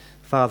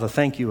Father,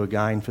 thank you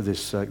again for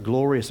this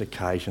glorious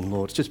occasion,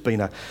 Lord. It's just been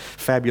a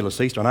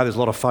fabulous Easter. I know there's a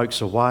lot of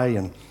folks away,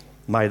 and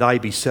may they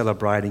be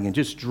celebrating and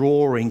just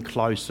drawing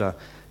closer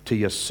to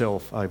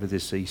yourself over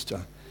this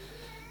Easter.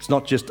 It's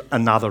not just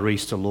another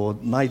Easter,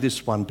 Lord. May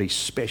this one be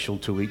special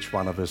to each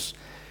one of us,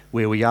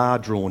 where we are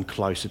drawn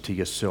closer to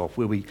yourself,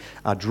 where we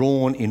are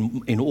drawn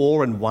in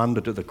awe and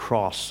wonder to the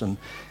cross, and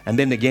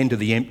then again to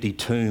the empty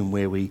tomb,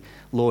 where we,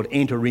 Lord,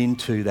 enter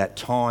into that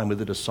time with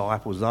the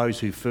disciples,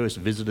 those who first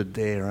visited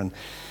there, and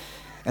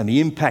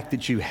the impact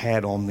that you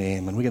had on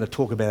them. And we're going to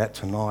talk about that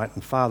tonight.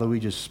 And Father, we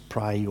just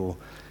pray your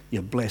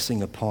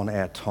blessing upon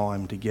our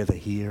time together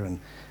here, and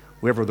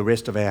wherever the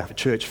rest of our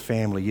church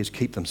family is,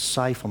 keep them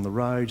safe on the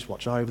roads,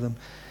 watch over them,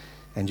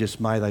 and just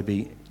may they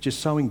be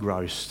just so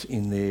engrossed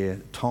in their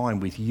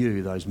time with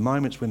you, those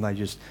moments when they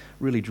just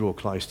really draw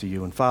close to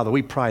you. And Father,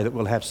 we pray that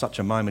we'll have such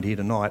a moment here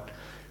tonight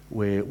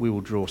where we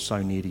will draw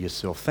so near to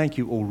yourself. Thank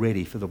you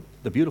already for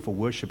the beautiful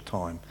worship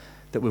time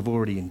that we've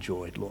already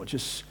enjoyed, Lord.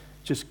 Just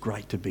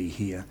great to be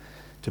here,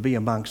 to be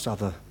amongst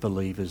other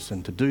believers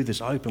and to do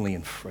this openly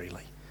and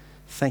freely.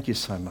 Thank you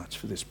so much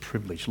for this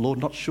privilege. Lord,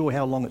 not sure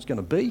how long it's going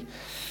to be,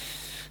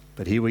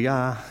 but here we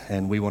are,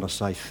 and we want to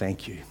say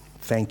thank you.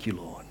 Thank you,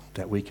 Lord,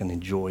 that we can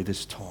enjoy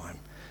this time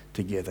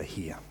together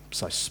here.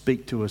 So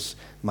speak to us.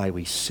 May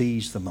we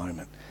seize the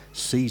moment,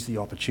 seize the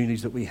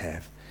opportunities that we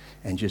have,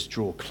 and just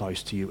draw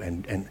close to you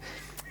and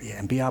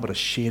be able to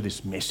share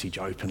this message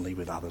openly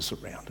with others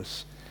around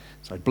us.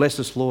 So bless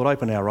us, Lord.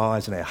 Open our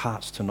eyes and our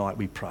hearts tonight,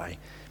 we pray,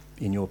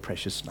 in your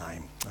precious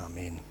name.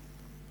 Amen.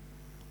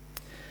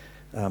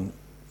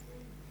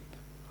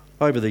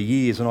 Over the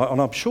years, and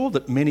I'm sure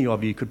that many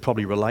of you could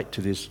probably relate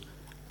to this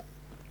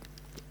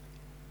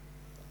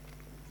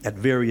at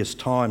various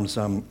times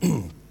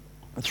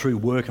through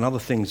work and other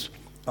things,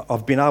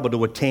 I've been able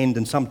to attend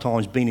and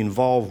sometimes been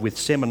involved with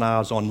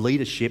seminars on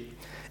leadership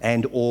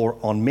and or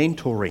on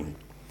mentoring.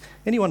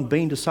 Anyone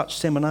been to such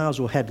seminars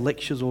or had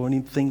lectures or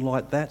anything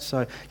like that?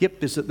 So, yep,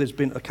 there's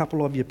been a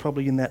couple of you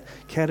probably in that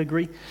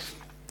category.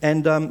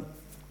 And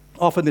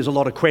often there's a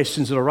lot of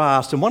questions that are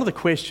asked. And one of the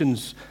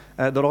questions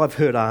that I've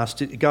heard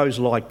asked, it goes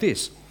like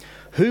this.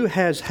 Who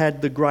has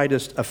had the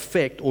greatest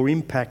effect or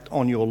impact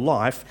on your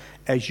life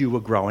as you were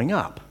growing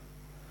up?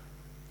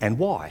 And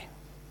why?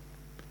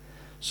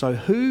 So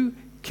who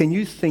can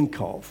you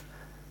think of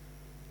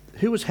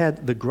who has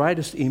had the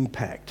greatest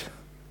impact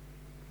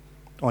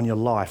on your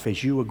life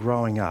as you were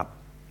growing up,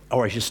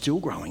 or as you're still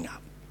growing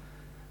up?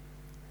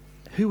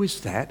 Who is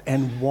that,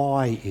 and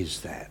why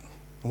is that?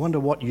 I wonder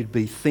what you'd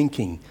be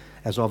thinking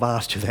as I've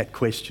asked you that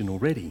question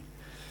already,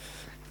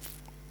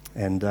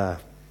 and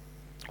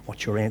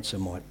what your answer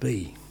might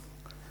be.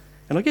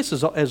 And I guess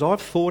as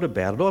I've thought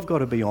about it, I've got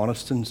to be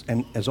honest,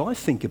 and as I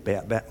think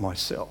about that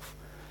myself,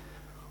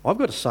 I've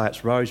got to say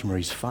it's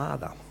Rosemary's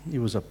father. He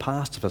was a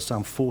pastor for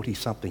some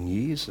 40-something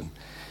years, and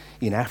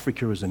in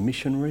Africa as a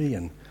missionary,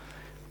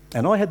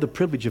 and I had the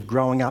privilege of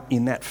growing up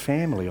in that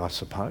family, I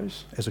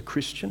suppose, as a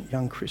Christian,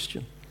 young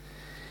Christian.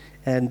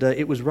 And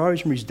it was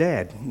Rosemary's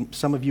dad.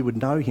 Some of you would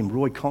know him,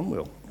 Roy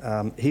Conwell.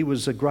 He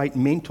was a great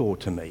mentor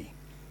to me.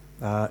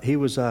 He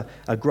was a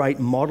great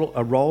model,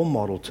 a role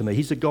model to me.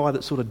 He's a guy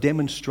that sort of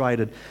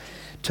demonstrated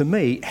to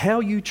me how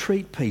you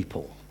treat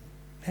people,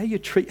 how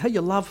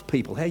you love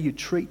people, how you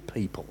treat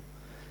people.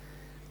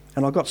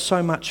 And I got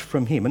so much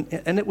from him.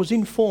 And it was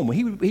informal.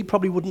 He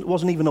probably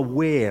wasn't even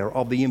aware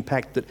of the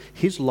impact that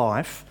his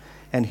life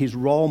and his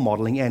role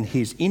modelling and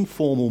his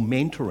informal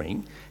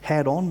mentoring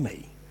had on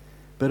me.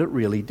 But it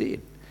really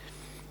did.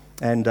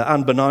 And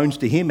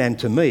unbeknownst to him and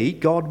to me,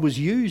 God was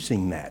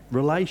using that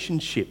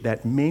relationship,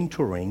 that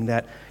mentoring,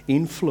 that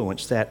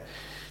influence, that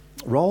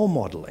role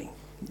modelling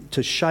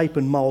to shape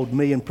and mould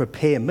me and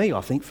prepare me,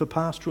 I think, for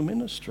pastoral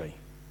ministry.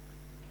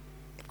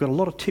 I've got a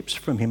lot of tips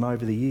from him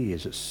over the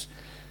years. It's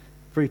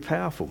very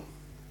powerful.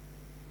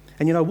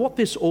 And you know what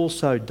this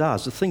also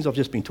does, the things I've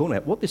just been talking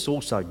about, what this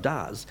also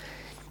does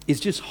is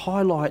just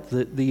highlight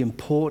the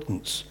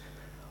importance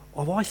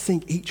of, I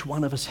think, each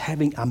one of us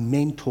having a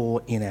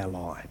mentor in our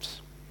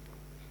lives.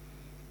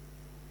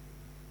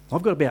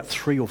 I've got about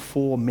 3 or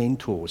 4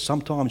 mentors.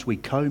 Sometimes we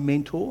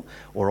co-mentor,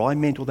 or I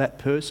mentor that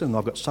person, and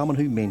I've got someone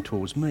who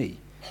mentors me.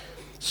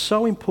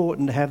 So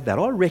important to have that.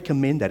 I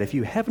recommend that if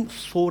you haven't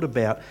thought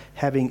about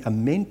having a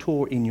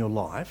mentor in your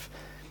life,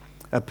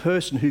 a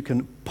person who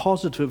can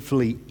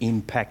positively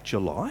impact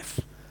your life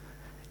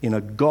in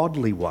a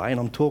godly way, and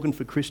I'm talking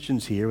for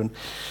Christians here, and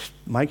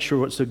make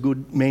sure it's a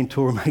good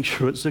mentor, make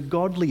sure it's a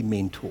godly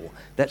mentor.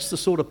 That's the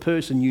sort of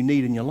person you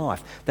need in your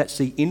life. That's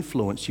the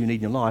influence you need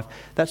in your life.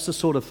 That's the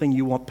sort of thing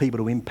you want people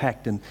to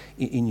impact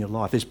in your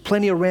life. There's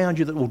plenty around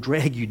you that will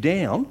drag you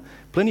down,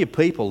 plenty of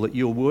people that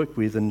you'll work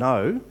with and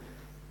know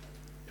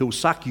who'll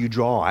suck you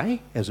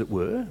dry, as it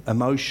were,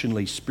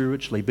 emotionally,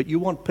 spiritually, but you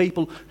want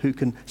people who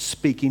can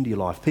speak into your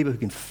life, people who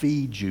can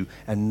feed you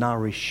and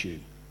nourish you.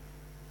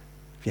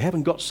 If you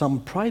haven't got some,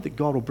 pray that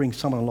God will bring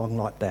someone along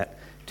like that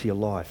to your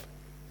life.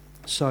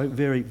 So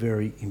very,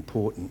 very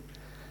important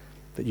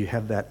that you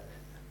have that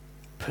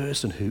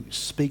person who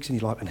speaks in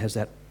your life and has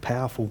that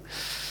powerful,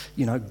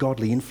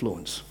 godly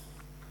influence.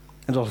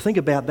 And as I think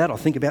about that, I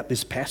think about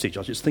this passage.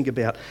 I just think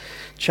about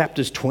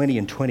chapters 20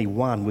 and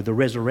 21 with the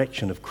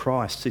resurrection of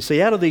Christ. You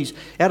see, out of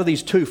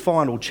these two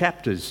final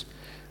chapters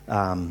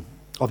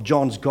of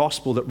John's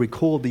Gospel that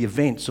record the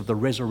events of the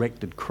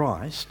resurrected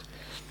Christ,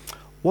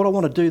 what I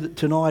want to do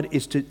tonight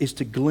is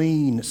to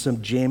glean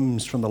some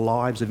gems from the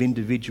lives of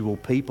individual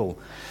people.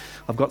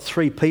 I've got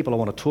 3 people I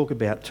want to talk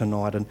about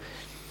tonight, and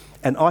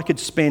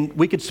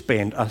we could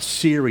spend a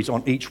series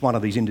on each one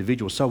of these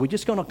individuals. So we're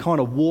just going to kind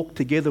of walk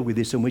together with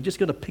this, and we're just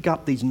going to pick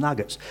up these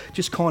nuggets,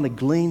 just kind of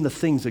glean the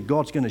things that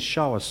God's going to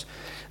show us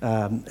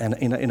and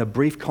in a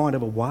brief kind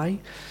of a way.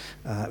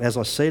 As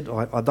I said,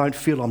 I don't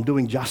feel I'm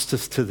doing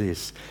justice to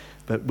this,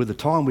 but with the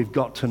time we've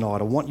got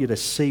tonight, I want you to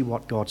see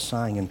what God's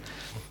saying,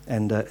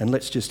 and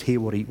let's just hear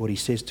what he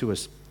says to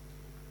us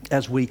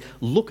as we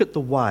look at the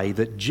way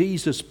that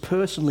Jesus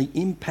personally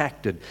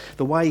impacted,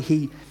 the way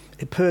he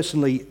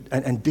personally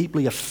and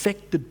deeply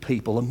affected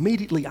people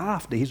immediately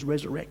after his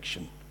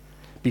resurrection,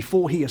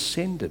 before he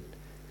ascended.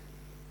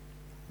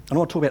 And I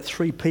want to talk about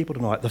 3 people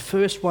tonight. The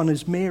first one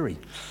is Mary.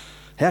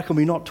 How can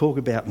we not talk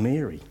about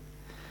Mary?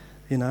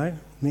 You know,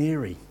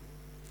 Mary.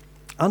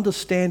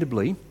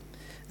 Understandably,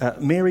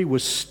 Mary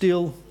was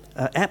still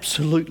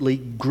absolutely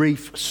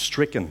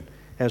grief-stricken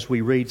as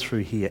we read through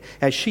here.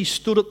 As she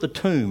stood at the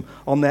tomb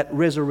on that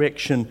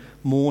resurrection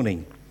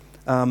morning,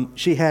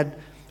 she had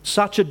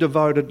such a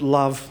devoted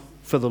love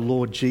for the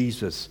Lord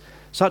Jesus,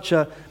 such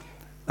a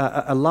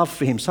love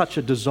for him, such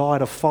a desire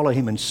to follow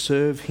him and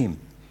serve him.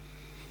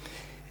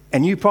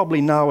 And you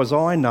probably know, as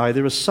I know,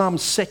 there are some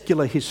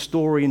secular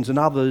historians and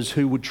others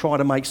who would try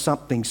to make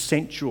something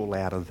sensual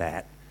out of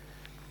that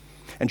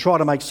and try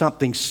to make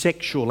something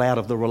sexual out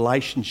of the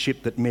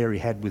relationship that Mary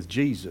had with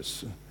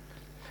Jesus.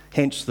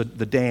 Hence the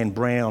Dan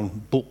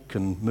Brown book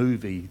and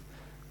movie,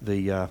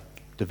 the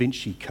Da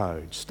Vinci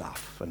Code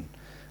stuff and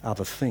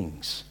other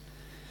things.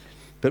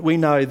 But we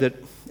know that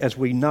as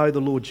we know the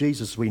Lord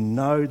Jesus, we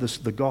know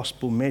the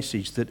gospel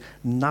message that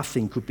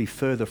nothing could be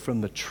further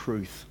from the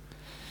truth.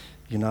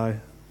 You know,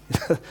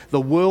 the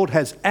world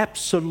has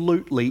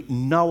absolutely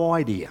no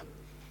idea,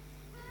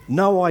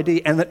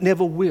 and it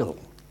never will.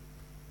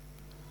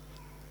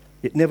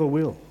 It never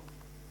will.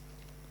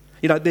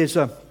 You know, as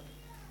I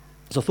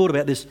thought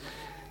about this,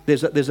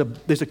 there's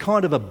a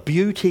kind of a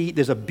beauty,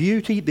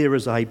 there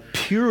is a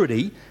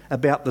purity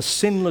about the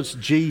sinless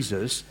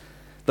Jesus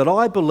that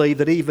I believe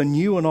that even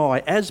you and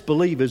I, as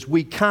believers,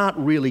 we can't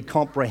really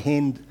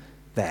comprehend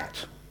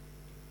that.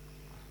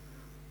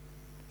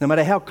 No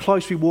matter how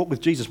close we walk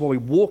with Jesus, while we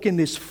walk in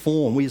this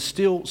form, we are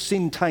still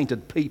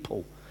sin-tainted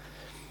people.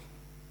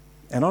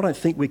 And I don't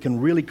think we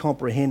can really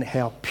comprehend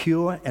how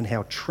pure and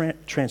how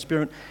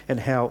transparent and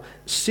how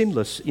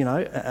sinless,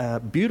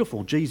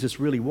 beautiful Jesus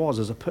really was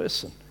as a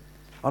person.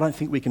 I don't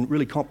think we can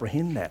really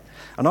comprehend that.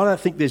 And I don't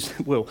think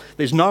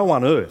there's no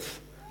one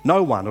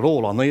at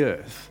all on the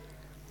earth,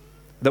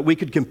 that we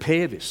could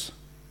compare this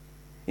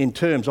in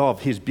terms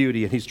of his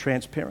beauty and his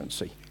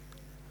transparency.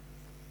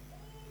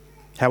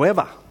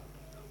 However,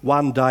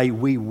 one day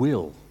we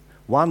will.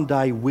 One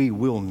day we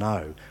will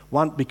know.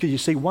 Because you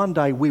see, one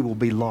day we will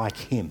be like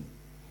him.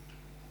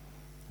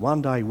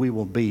 One day we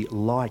will be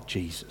like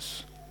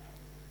Jesus.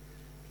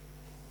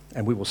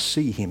 And we will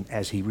see him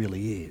as he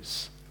really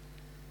is.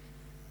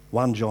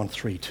 1 John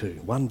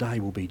 3:2. One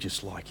day we'll be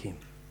just like him.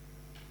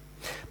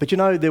 But you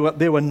know,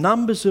 there were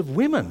numbers of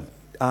women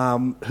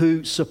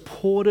who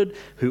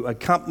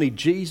accompanied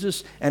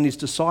Jesus and his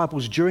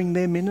disciples during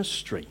their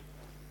ministry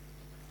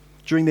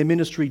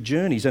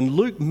journeys. And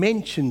Luke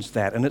mentions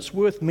that, and it's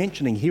worth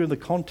mentioning here in the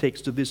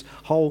context of this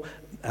whole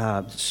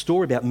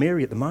story about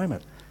Mary at the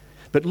moment.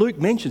 But Luke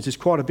mentions this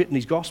quite a bit in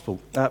his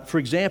gospel. For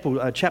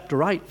example,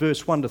 chapter 8,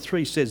 verse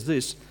 1-3 says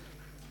this: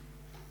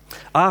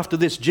 After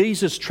this,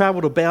 Jesus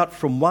travelled about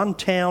from one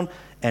town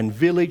and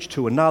village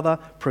to another,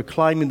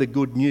 proclaiming the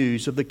good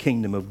news of the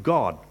kingdom of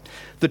God.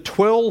 The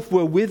 12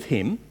 were with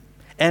him,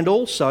 and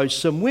also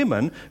some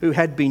women who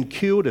had been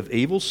cured of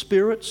evil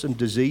spirits and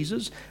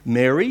diseases.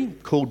 Mary,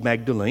 called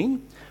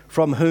Magdalene,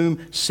 from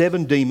whom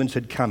 7 demons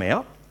had come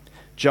out.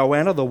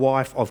 Joanna, the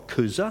wife of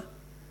Chuza,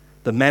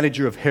 the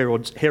manager of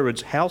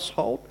Herod's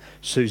household.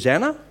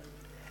 Susanna,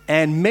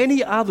 and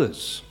many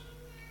others.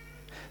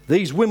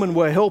 These women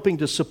were helping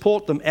to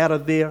support them out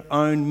of their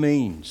own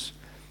means.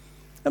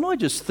 And I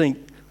just think,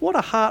 what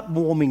a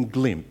heartwarming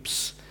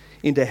glimpse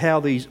into how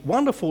these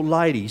wonderful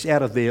ladies,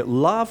 out of their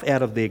love,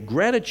 out of their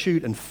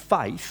gratitude and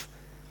faith,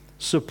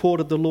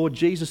 supported the Lord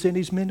Jesus in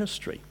his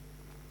ministry.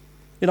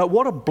 You know,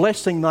 what a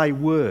blessing they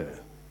were.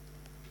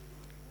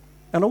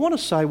 And I want to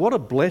say, what a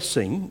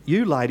blessing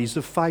you ladies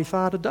of faith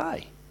are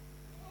today.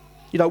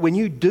 You know, when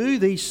you do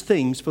these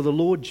things for the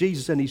Lord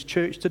Jesus and his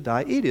church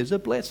today, it is a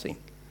blessing.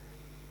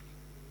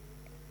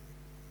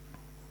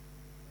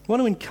 I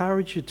want to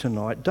encourage you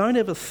tonight, don't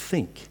ever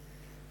think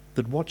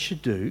that what you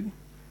do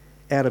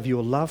out of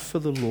your love for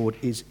the Lord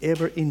is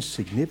ever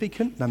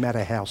insignificant, no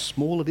matter how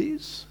small it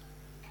is,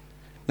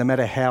 no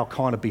matter how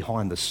kind of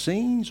behind the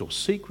scenes or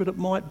secret it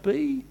might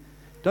be.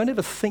 Don't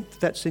ever think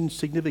that's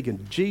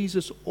insignificant.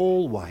 Jesus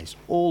always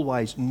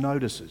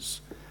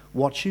notices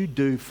what you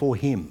do for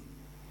him.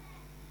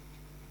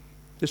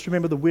 Just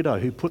remember the widow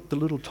who put the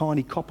little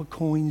tiny copper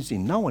coins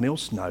in. No one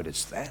else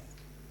noticed that.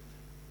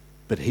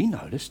 But he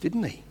noticed,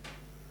 didn't he?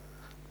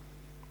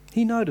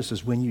 He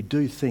notices when you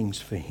do things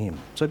for him.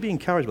 So be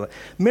encouraged by that.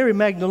 Mary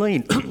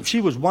Magdalene, she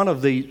was one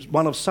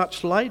of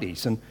such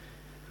ladies. And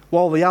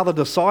while the other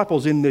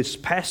disciples in this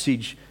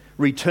passage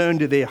returned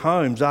to their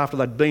homes after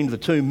they'd been to the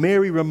tomb,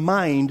 Mary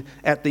remained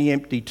at the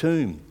empty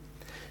tomb,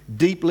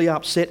 deeply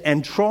upset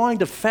and trying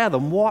to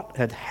fathom what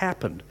had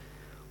happened.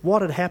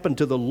 What had happened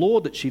to the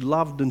Lord that she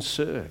loved and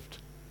served.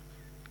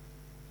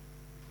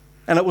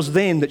 And it was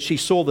then that she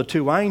saw the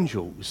two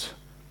angels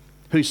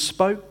who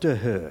spoke to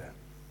her.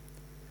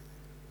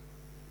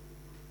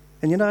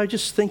 And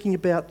just thinking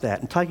about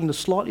that and taking a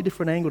slightly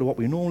different angle to what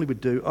we normally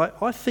would do,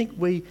 I think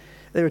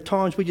there are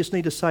times we just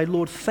need to say,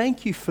 Lord,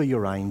 thank you for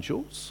your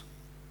angels.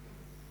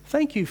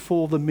 Thank you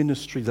for the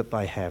ministry that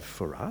they have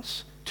for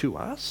us, to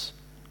us.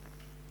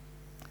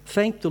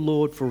 Thank the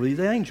Lord for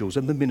the angels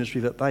and the ministry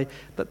that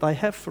they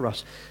have for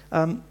us.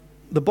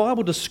 The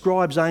Bible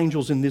describes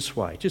angels in this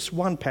way. Just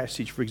one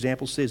passage, for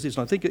example, says this,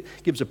 and I think it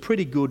gives a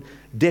pretty good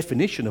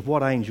definition of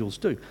what angels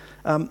do.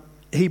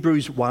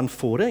 Hebrews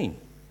 1:14.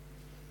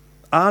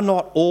 Are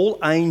not all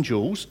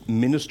angels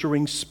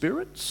ministering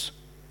spirits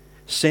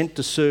sent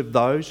to serve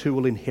those who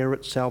will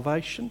inherit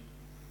salvation?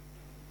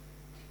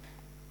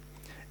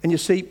 And you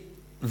see,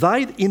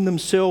 they in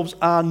themselves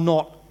are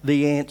not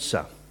the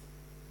answer.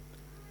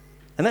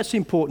 And that's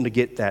important to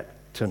get that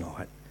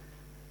tonight.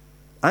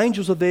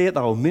 Angels are there,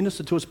 they will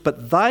minister to us,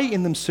 but they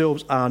in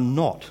themselves are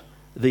not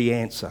the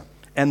answer.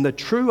 And the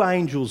true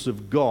angels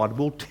of God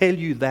will tell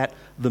you that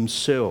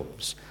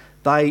themselves.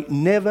 They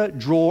never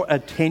draw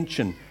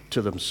attention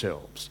to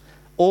themselves.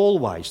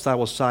 Always they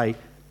will say,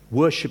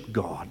 worship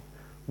God,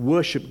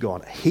 worship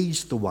God.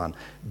 He's the one.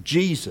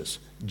 Jesus.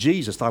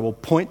 They will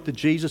point to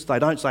Jesus. They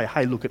don't say,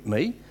 hey, look at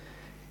me.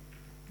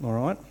 All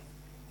right?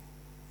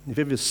 If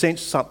you ever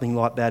sense something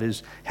like that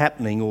is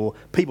happening, or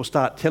people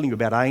start telling you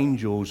about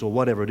angels or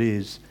whatever it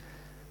is,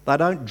 they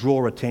don't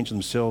draw attention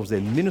themselves. They're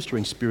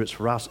ministering spirits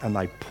for us, and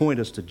they point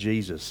us to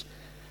Jesus.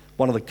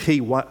 One of the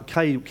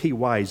key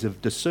ways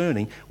of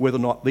discerning whether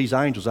or not these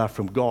angels are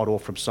from God or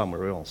from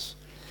somewhere else.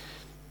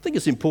 I think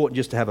it's important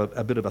just to have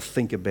a bit of a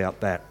think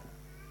about that.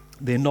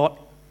 They're not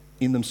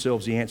in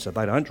themselves the answer.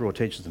 They don't draw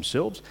attention to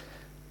themselves,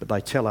 but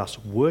they tell us,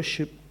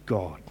 worship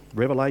God.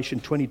 Revelation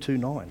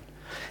 22:9.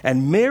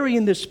 And Mary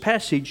in this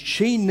passage,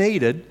 she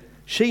needed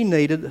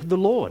the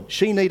Lord.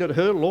 She needed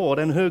her Lord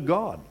and her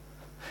God.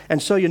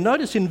 And so you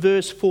notice in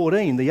verse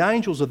 14, the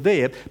angels are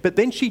there, but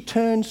then she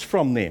turns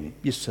from them,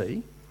 you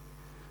see.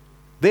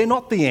 They're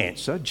not the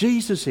answer,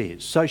 Jesus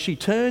is. So she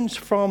turns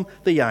from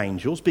the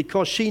angels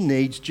because she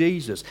needs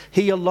Jesus.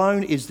 He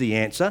alone is the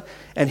answer,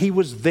 and he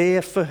was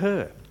there for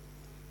her.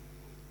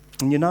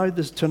 And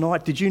this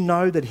tonight, did you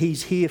know that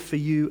he's here for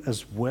you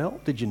as well?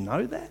 Did you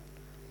know that?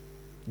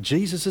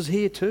 Jesus is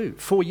here too,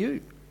 for you.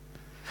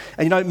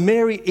 And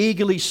Mary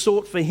eagerly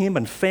sought for him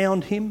and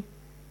found him.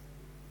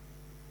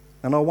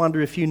 And I wonder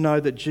if you know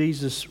that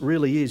Jesus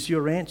really is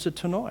your answer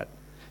tonight.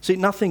 See,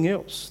 nothing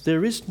else.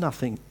 There is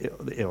nothing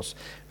else.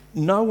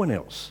 No one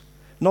else,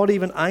 not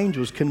even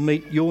angels, can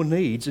meet your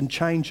needs and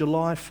change your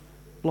life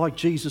like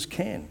Jesus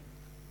can.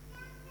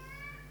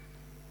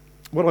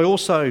 What I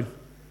also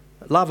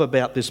love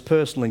about this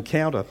personal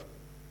encounter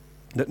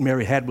that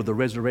Mary had with the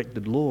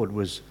resurrected Lord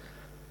was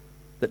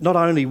that not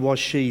only was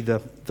she the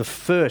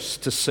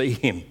first to see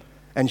him,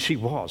 and she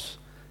was.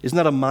 Isn't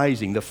that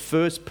amazing? The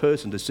first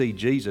person to see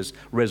Jesus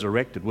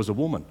resurrected was a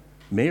woman,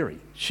 Mary.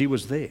 She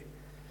was there.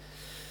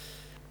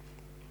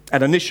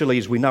 And initially,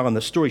 as we know in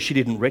the story, she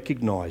didn't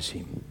recognise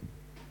him.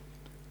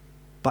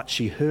 But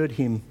she heard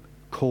him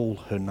call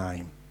her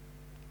name.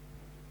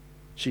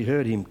 She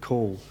heard him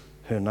call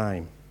her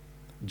name.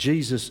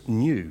 Jesus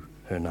knew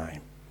her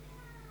name.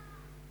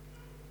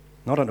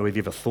 I don't know if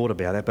you've ever thought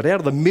about that, but out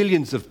of the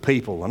millions of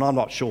people, and I'm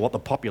not sure what the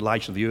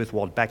population of the earth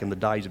was back in the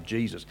days of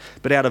Jesus,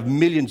 but out of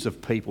millions and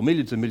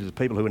millions of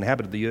people who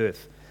inhabited the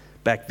earth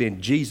back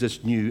then,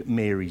 Jesus knew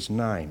Mary's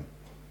name.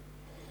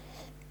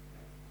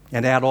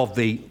 And out of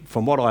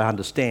from what I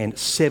understand,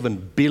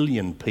 7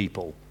 billion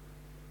people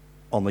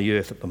on the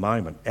earth at the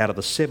moment, out of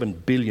the 7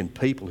 billion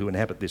people who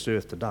inhabit this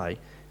earth today,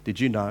 did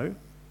you know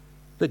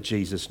that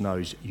Jesus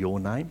knows your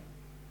name?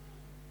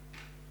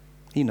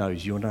 He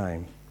knows your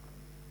name.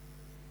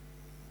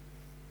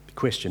 The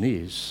question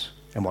is,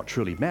 and what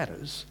truly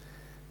matters,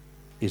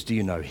 is do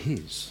you know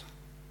his?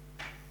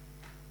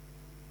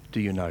 Do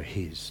you know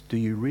his? Do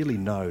you really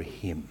know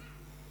him?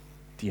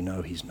 Do you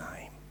know his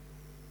name?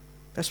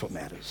 That's what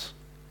matters.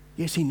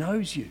 Yes, he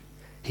knows you.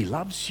 He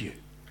loves you.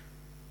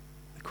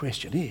 The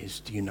question is,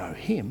 do you know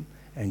him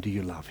and do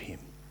you love him?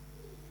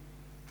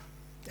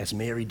 As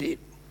Mary did.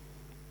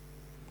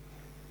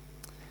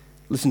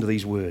 Listen to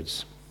these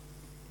words.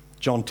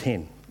 John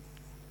 10,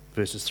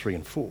 verses 3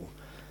 and 4.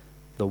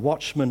 The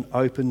watchman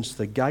opens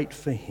the gate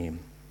for him,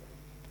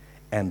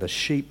 and the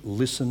sheep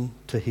listen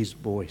to his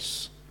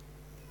voice.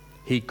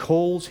 He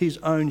calls his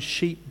own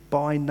sheep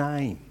by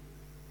name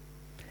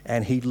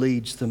and he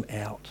leads them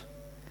out.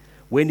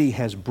 When he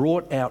has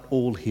brought out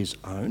all his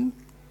own,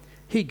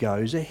 he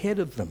goes ahead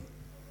of them,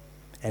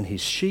 and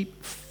his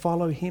sheep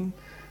follow him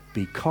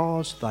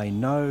because they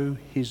know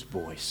his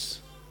voice.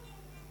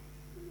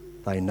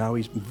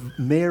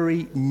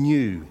 Mary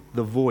knew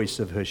the voice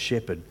of her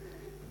shepherd,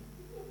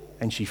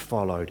 and she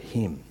followed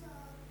him.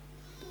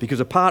 Because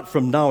apart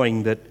from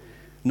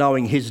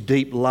knowing his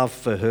deep love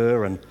for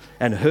her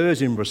and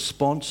hers in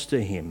response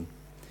to him,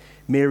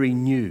 Mary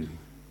knew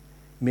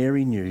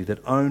that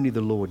only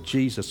the Lord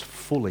Jesus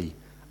fully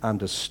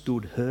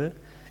understood her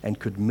and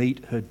could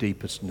meet her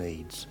deepest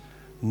needs.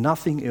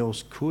 Nothing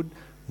else could,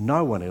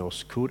 no one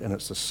else could, and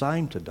it's the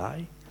same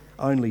today.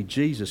 Only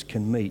Jesus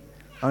can meet,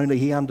 only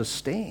he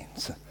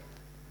understands,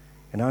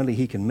 and only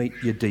he can meet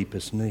your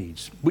deepest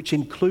needs, which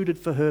included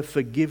for her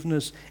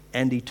forgiveness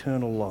and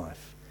eternal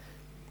life.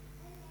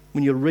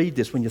 When you read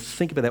this, when you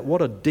think about that,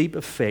 what a deep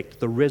effect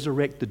the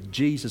resurrected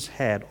Jesus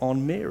had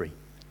on Mary.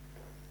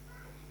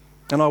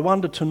 And I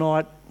wonder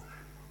tonight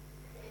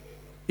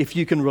if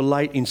you can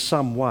relate in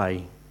some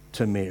way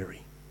to Mary.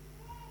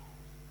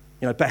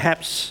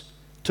 Perhaps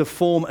to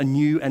form a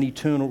new and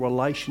eternal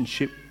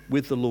relationship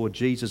with the Lord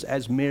Jesus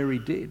as Mary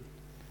did.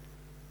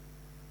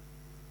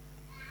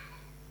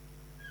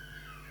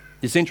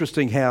 It's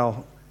interesting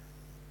how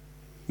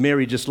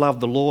Mary just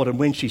loved the Lord, and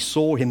when she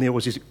saw him, there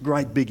was this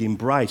great big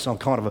embrace. I'm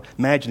kind of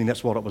imagining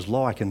that's what it was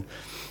like. And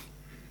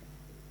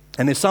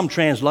there's some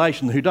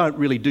translation who don't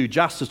really do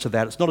justice to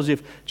that. It's not as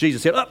if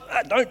Jesus said,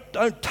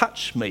 don't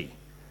touch me,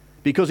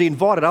 because he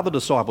invited other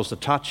disciples to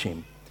touch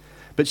him.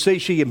 But see,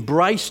 she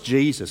embraced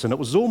Jesus, and it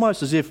was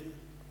almost as if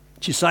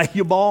she'd say,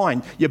 you're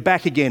mine, you're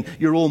back again,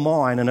 you're all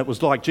mine. And it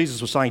was like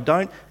Jesus was saying,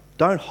 don't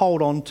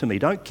hold on to me,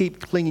 don't keep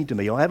clinging to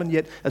me, I haven't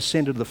yet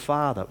ascended to the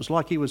Father. It was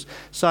like he was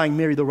saying,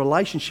 Mary, the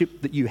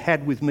relationship that you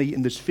had with me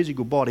in this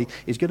physical body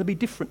is going to be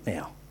different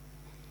now.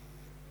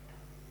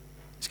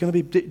 It's going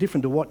to be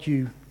different to what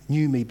you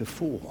knew me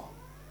before.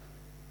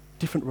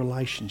 Different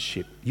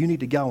relationship. You need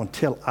to go and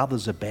tell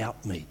others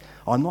about me.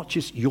 I'm not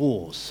just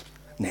yours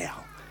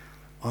now,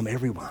 I'm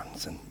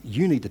everyone's, and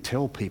you need to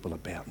tell people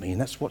about me.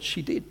 And that's what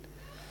she did.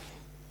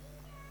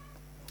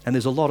 And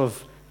there's a lot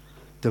of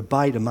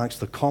debate amongst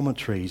the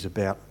commentaries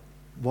about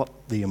what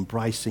the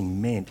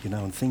embracing meant,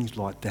 and things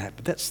like that.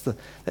 But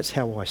that's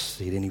how I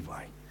see it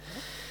anyway.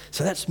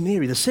 So that's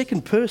Mary. The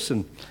second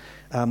person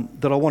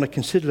that I want to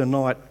consider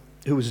tonight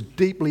who was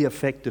deeply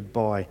affected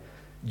by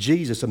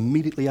Jesus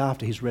immediately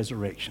after his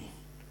resurrection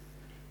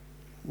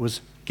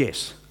was,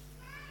 guess,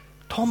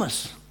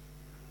 Thomas.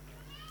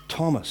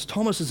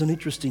 Thomas is an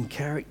interesting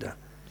character.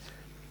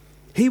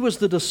 He was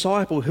the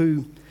disciple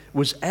who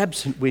was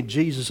absent when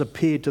Jesus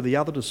appeared to the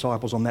other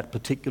disciples on that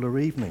particular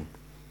evening.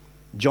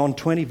 John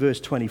 20, verse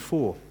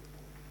 24.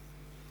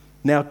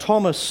 Now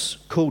Thomas,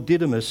 called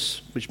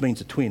Didymus, which means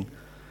a twin,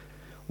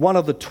 one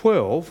of the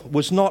 12,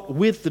 was not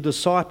with the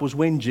disciples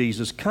when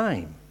Jesus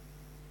came.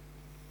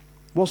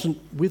 Wasn't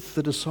with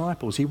the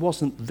disciples. He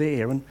wasn't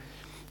there. And,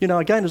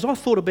 again, as I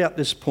thought about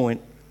this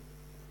point,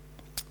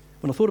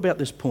 we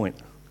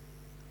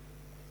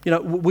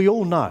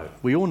all know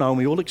and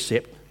we all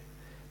accept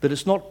that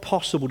it's not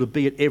possible to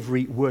be at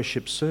every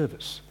worship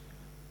service.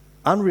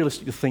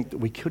 Unrealistic to think that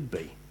we could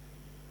be.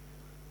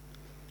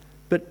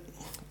 But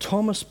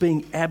Thomas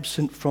being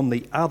absent from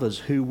the others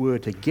who were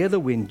together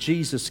when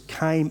Jesus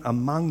came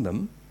among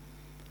them,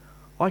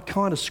 I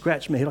kind of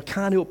scratched my head. I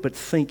can't help but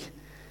think,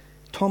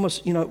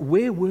 Thomas,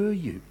 where were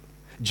you?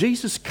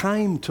 Jesus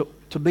came to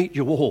meet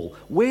you all.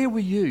 Where were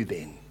you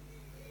then?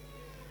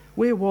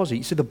 Where was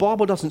he? See, the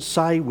Bible doesn't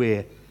say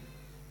where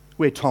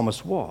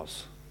Thomas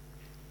was.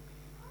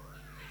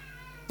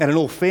 And in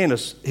all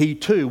fairness, he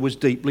too was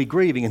deeply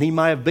grieving, and he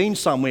may have been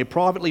somewhere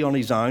privately on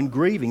his own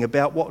grieving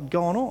about what had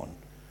gone on.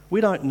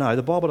 We don't know.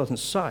 The Bible doesn't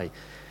say.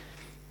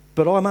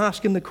 But I'm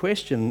asking the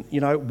question,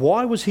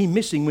 why was he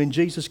missing when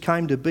Jesus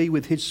came to be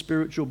with his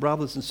spiritual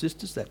brothers and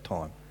sisters that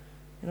time?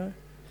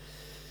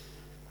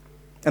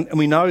 And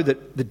we know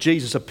that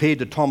Jesus appeared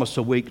to Thomas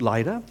a week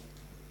later.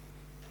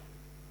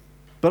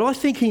 But I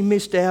think he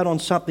missed out on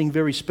something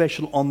very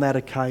special on that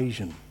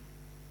occasion.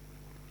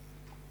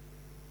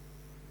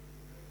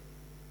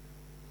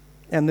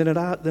 And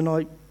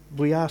then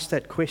we ask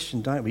that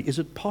question, don't we? Is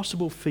it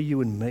possible for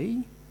you and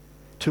me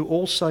to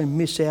also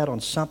miss out on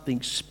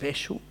something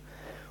special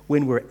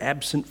when we're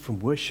absent from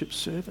worship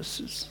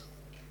services?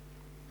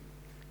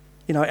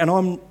 And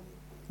I'm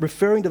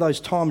referring to those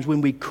times when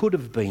we could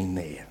have been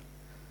there,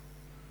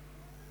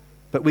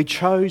 but we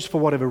chose for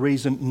whatever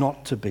reason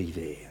not to be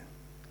there.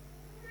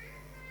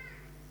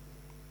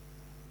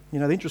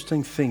 The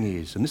interesting thing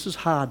is, and this is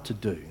hard to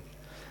do,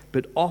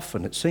 but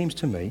often, it seems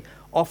to me,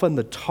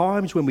 the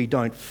times when we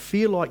don't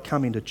feel like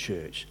coming to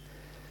church,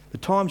 the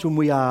times when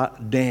we are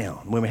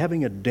down, when we're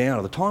having a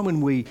downer, the time when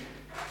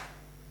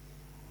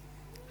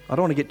I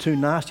don't want to get too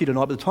nasty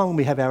tonight, but the time when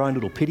we have our own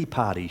little pity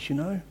parties,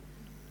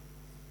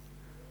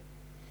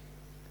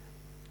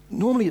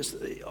 Normally,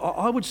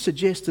 I would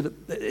suggest that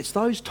it's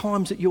those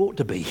times that you ought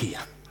to be here.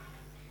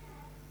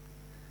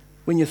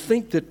 when you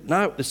think that,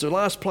 no, it's the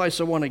last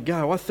place I want to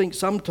go, I think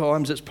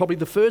sometimes it's probably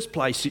the first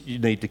place that you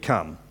need to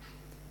come.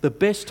 The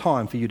best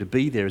time for you to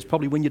be there is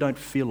probably when you don't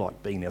feel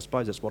like being there. I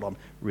suppose that's what I'm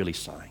really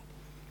saying.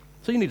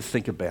 So you need to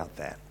think about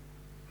that.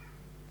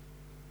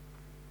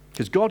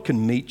 Because God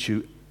can meet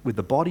you with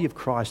the body of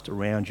Christ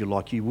around you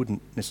like you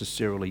wouldn't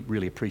necessarily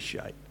really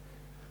appreciate.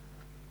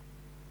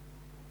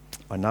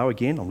 I know,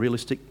 again, I'm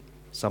realistic,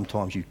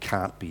 sometimes you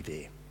can't be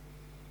there.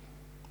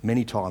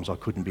 Many times I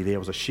couldn't be there. I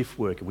was a shift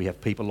worker. We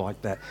have people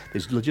like that.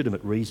 There's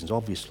legitimate reasons,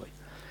 obviously.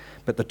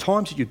 But the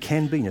times that you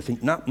can be and you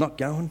think, no, not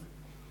going,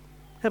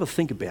 have a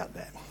think about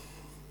that.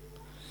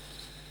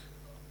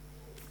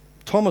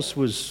 Thomas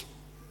was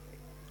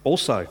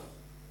also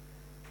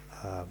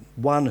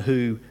one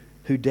who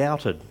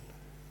doubted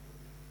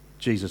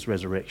Jesus'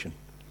 resurrection.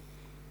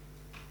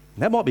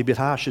 And that might be a bit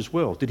harsh as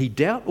well. Did he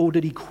doubt or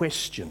did he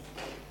question?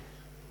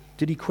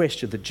 Did he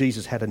question that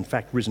Jesus had in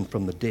fact risen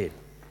from the dead?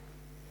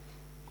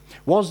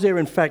 Was there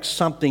in fact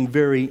something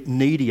very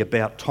needy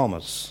about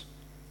Thomas?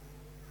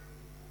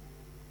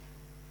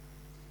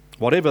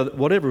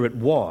 Whatever it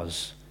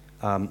was,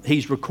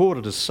 he's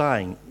recorded as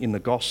saying in the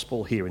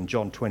gospel here in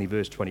John 20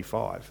 verse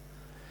 25.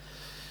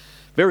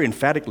 Very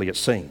emphatically it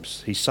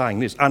seems, he's saying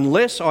this,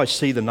 unless I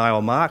see the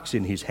nail marks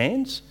in his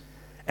hands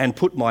and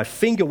put my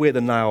finger where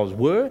the nails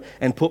were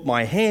and put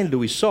my hand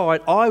to his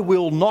side, I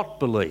will not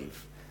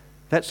believe.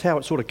 That's how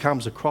it sort of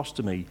comes across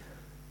to me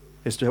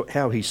as to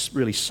how he's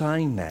really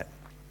saying that.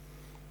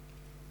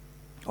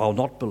 I'll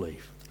not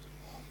believe.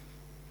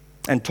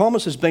 And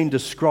Thomas has been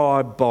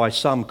described by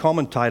some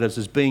commentators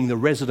as being the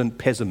resident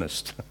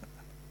pessimist.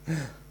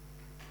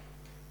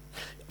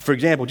 For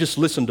example, just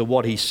listen to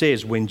what he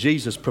says when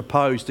Jesus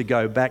proposed to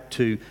go back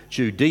to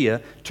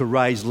Judea to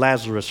raise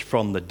Lazarus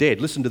from the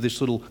dead. Listen to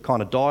this little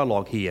kind of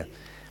dialogue here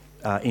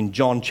in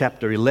John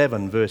chapter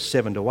 11, verse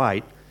 7 to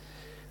 8.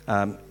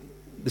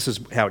 This is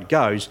how it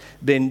goes.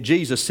 Then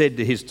Jesus said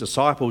to his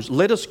disciples,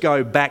 "Let us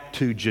go back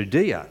to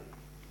Judea."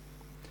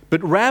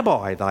 "But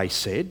Rabbi," they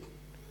said,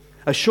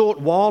 "a short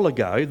while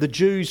ago the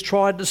Jews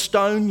tried to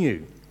stone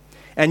you,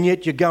 and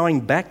yet you're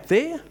going back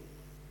there?"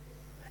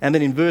 And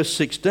then in verse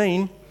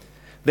 16,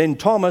 then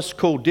Thomas,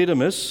 called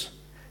Didymus,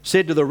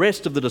 said to the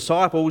rest of the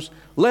disciples,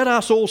 "Let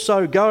us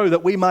also go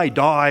that we may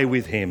die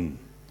with him."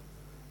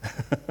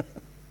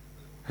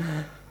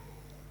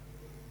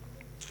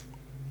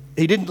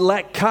 He didn't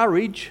lack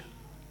courage.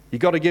 You've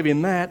got to give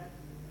him that.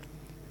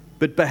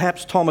 But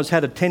perhaps Thomas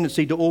had a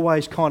tendency to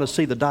always kind of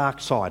see the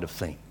dark side of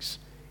things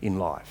in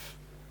life.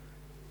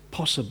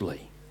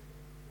 Possibly.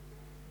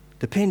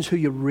 Depends who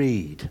you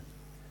read.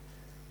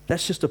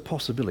 That's just a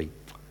possibility.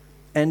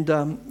 And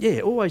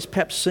always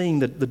perhaps seeing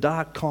the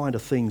dark kind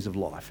of things of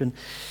life. And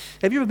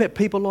have you ever met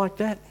people like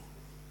that?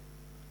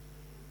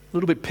 A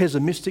little bit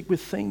pessimistic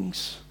with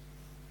things?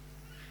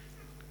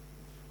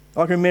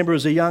 I can remember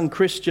as a young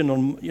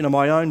Christian,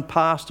 my own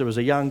pastor as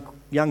a young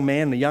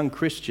man, a young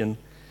Christian,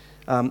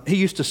 he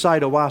used to say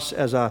to us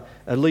as a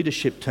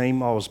leadership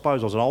team, I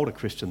suppose I was an older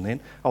Christian then,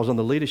 I was on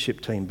the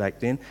leadership team back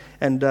then,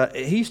 and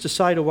he used to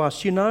say to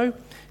us,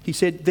 he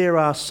said, there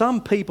are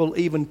some people,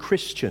 even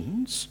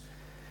Christians,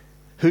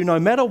 who no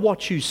matter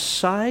what you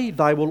say,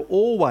 they will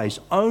always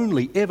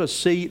only ever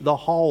see the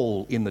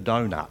hole in the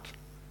donut.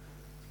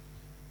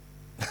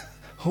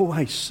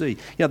 Always see.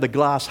 The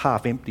glass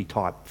half empty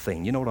type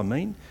thing, you know what I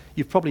mean?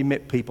 You've probably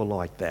met people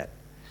like that.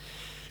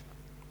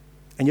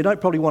 And you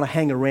don't probably want to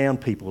hang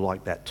around people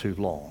like that too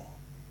long.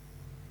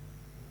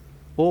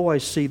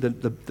 Always see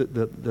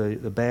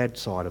the bad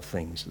side of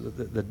things,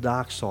 the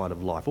dark side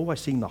of life.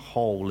 Always seeing the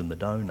hole in the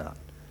donut.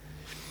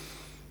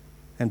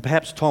 And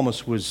perhaps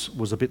Thomas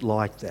was a bit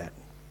like that.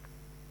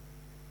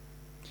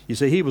 You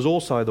see, he was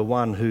also the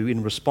one who,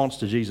 in response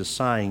to Jesus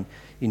saying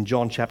in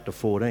John chapter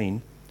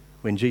 14,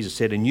 when Jesus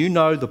said, "And you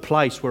know the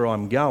place where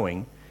I'm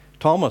going,"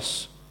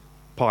 Thomas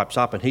pipes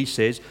up and he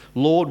says,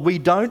 "Lord, we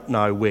don't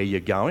know where you're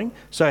going,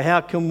 so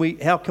how can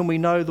we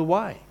know the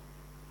way?"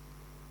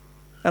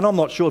 And I'm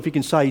not sure if you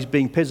can say he's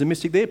being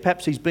pessimistic there.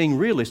 Perhaps he's being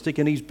realistic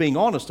and he's being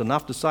honest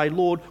enough to say,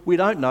 "Lord, we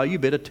don't know, you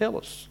better tell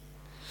us."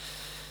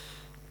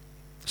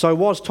 So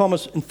was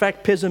Thomas in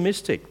fact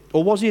pessimistic?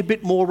 Or was he a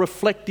bit more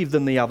reflective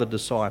than the other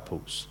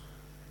disciples?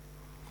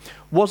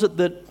 Was it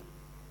that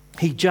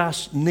he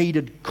just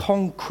needed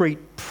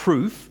concrete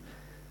proof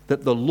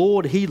that the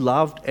Lord he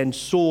loved and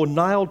saw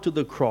nailed to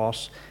the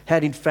cross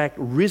had in fact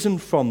risen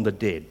from the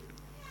dead,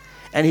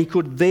 and he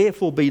could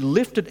therefore be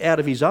lifted out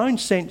of his own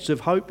sense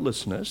of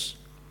hopelessness?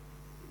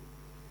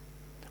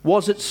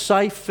 Was it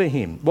safe for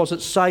him? Was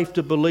it safe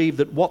to believe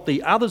that what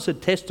the others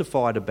had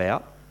testified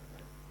about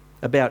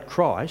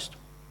Christ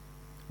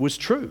was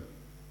true?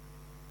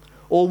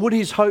 Or would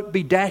his hope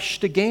be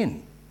dashed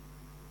again?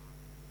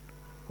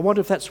 I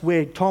wonder if that's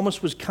where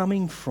Thomas was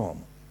coming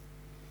from.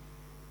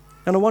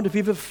 And I wonder if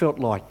you've ever felt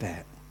like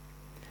that.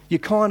 You're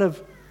kind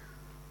of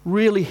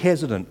really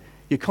hesitant.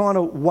 You're kind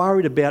of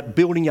worried about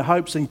building your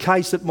hopes in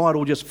case it might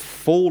all just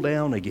fall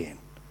down again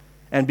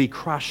and be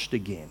crushed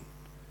again.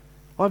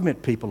 I've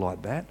met people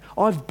like that.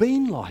 I've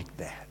been like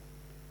that.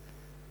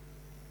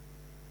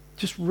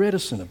 Just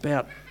reticent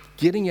about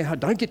Get in your heart.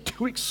 Don't get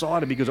too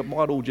excited because it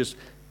might all just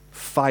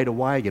fade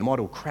away again. It might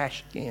all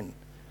crash again.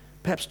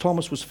 Perhaps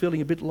Thomas was feeling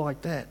a bit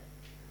like that.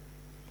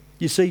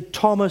 You see,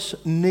 Thomas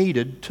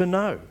needed to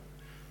know.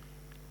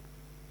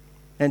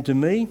 And to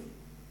me,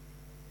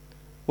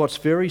 what's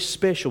very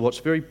special, what's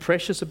very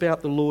precious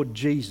about the Lord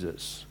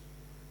Jesus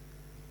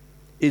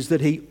is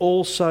that he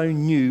also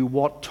knew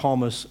what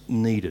Thomas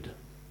needed.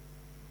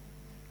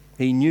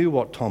 He knew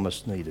what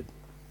Thomas needed.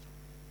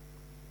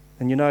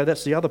 And you know,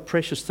 that's the other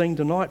precious thing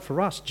tonight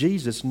for us.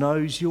 Jesus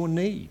knows your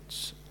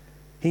needs.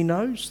 He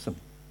knows them.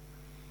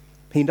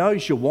 He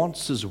knows your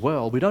wants as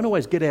well. We don't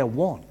always get our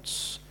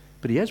wants,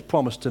 but he has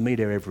promised to meet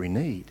our every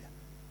need.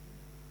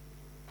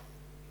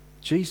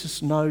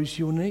 Jesus knows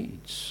your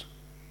needs.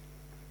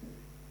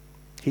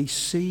 He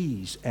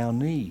sees our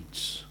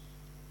needs.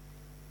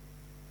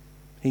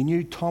 He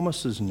knew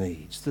Thomas's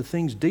needs, the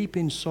things deep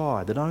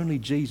inside that only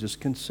Jesus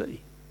can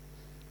see.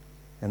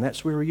 And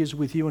that's where he is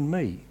with you and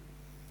me.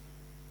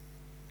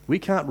 We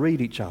can't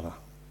read each other.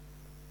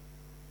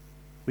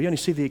 We only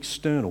see the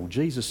external.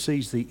 Jesus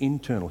sees the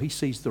internal. He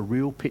sees the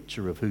real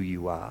picture of who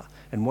you are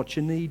and what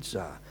your needs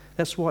are.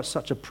 That's why it's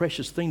such a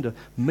precious thing to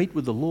meet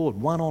with the Lord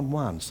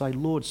one-on-one. Say,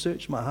 Lord,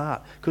 search my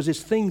heart. Because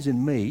there's things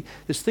in me,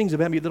 there's things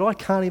about me that I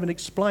can't even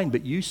explain,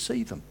 but you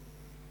see them.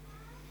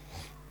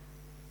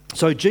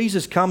 So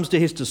Jesus comes to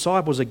his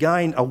disciples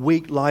again a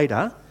week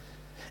later,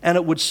 and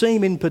it would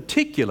seem in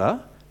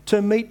particular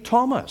to meet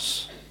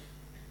Thomas.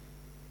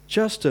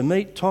 Just to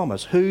meet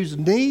Thomas, whose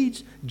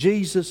needs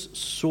Jesus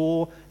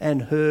saw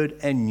and heard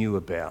and knew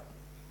about.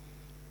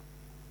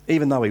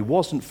 Even though he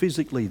wasn't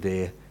physically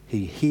there,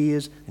 he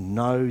hears,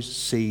 knows,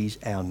 sees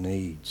our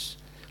needs.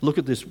 Look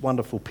at this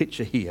wonderful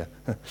picture here.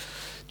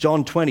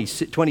 John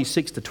 20,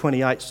 26 to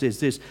 28 says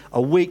this,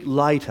 a week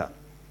later,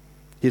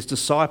 his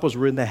disciples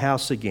were in the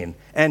house again,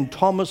 and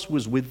Thomas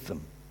was with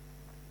them.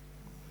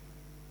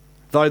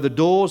 Though the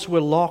doors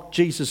were locked,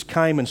 Jesus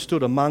came and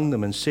stood among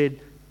them and said,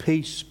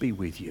 peace be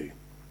with you.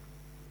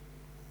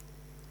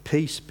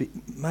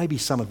 Maybe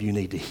some of you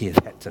need to hear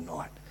that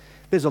tonight.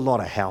 There's a lot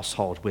of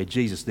households where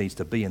Jesus needs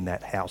to be in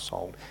that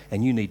household,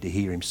 and you need to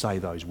hear him say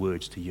those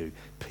words to you.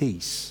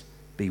 Peace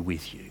be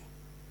with you.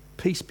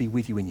 Peace be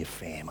with you in your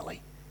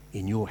family,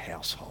 in your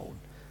household.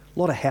 A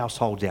lot of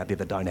households out there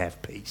that don't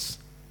have peace.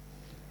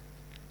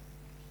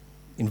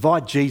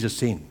 Invite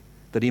Jesus in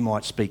that he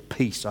might speak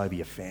peace over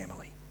your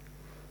family.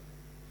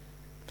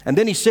 And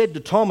then he said to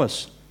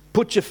Thomas,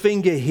 put your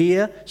finger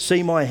here,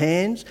 see my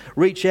hands,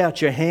 reach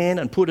out your hand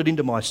and put it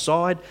into my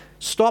side.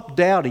 Stop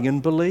doubting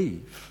and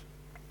believe.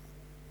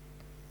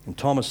 And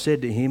Thomas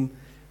said to him,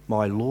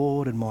 my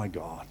Lord and my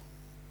God.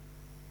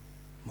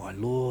 My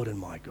Lord and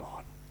my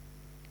God.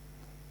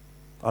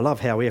 I love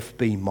how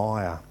F.B.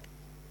 Meyer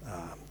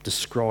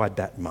described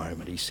that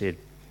moment. He said,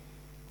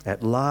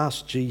 at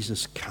last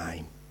Jesus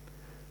came,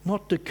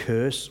 not to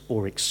curse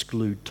or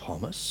exclude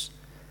Thomas,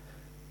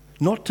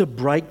 not to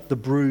break the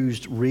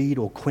bruised reed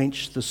or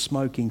quench the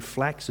smoking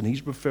flax. And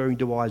he's referring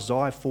to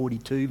Isaiah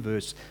 42,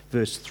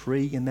 verse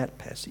 3 in that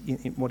passage,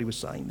 in what he was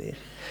saying there.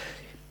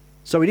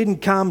 So he didn't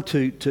come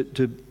to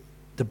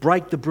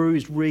break the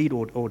bruised reed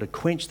or to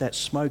quench that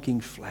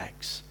smoking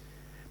flax,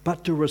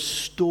 but to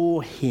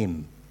restore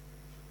him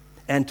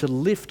and to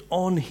lift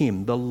on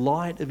him the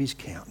light of his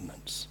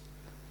countenance.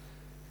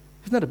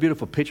 Isn't that a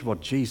beautiful picture of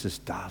what Jesus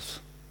does?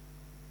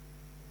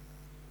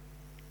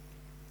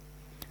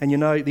 And you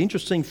know, the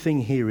interesting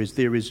thing here is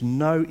there is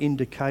no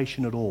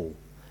indication at all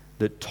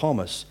that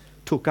Thomas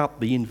took up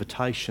the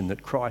invitation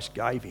that Christ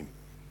gave him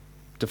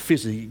to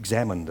physically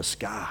examine the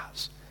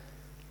scars.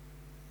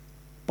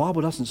 The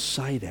Bible doesn't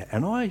say that,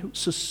 and I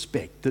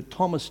suspect that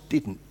Thomas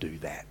didn't do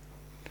that.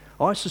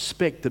 I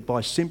suspect that by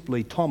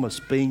simply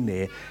Thomas being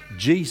there,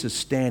 Jesus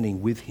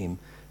standing with him,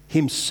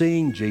 him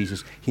seeing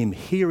Jesus, him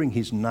hearing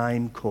his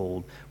name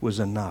called, was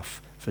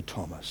enough for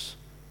Thomas.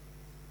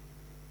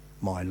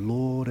 My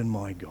Lord and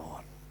my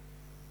God.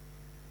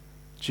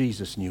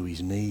 Jesus knew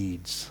his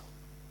needs,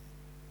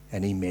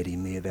 and he met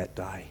him there that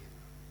day.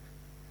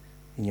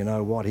 And you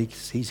know what?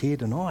 He's here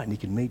tonight, and he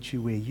can meet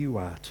you where you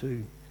are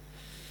too.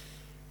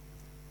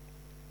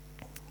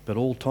 But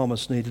all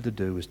Thomas needed to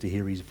do was to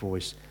hear his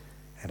voice,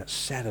 and it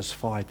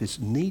satisfied this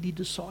needy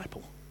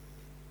disciple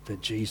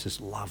that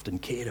Jesus loved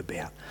and cared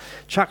about.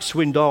 Chuck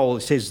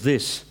Swindoll says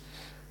this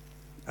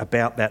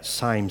about that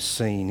same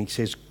scene. He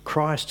says,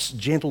 Christ's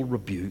gentle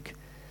rebuke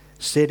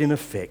said in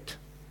effect,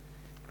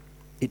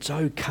 it's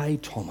okay,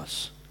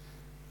 Thomas.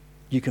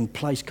 You can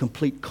place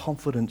complete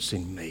confidence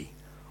in me.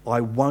 I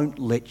won't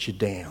let you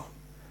down.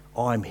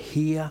 I'm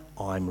here.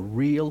 I'm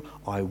real.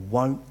 I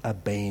won't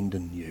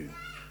abandon you.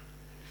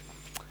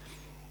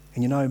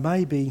 And you know,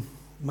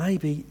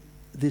 maybe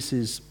this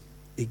is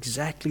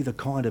exactly the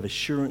kind of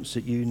assurance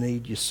that you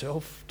need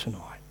yourself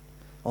tonight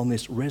on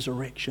this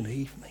resurrection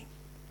evening,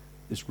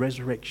 this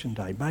resurrection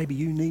day. Maybe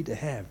you need to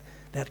have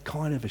that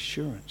kind of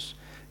assurance.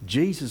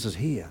 Jesus is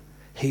here.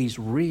 He's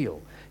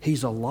real.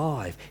 He's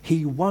alive.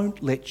 He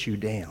won't let you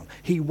down.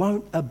 He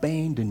won't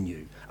abandon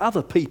you.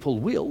 Other people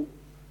will.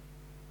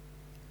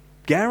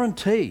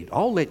 Guaranteed.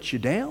 I'll let you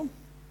down.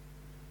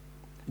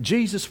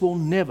 Jesus will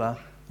never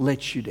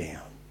let you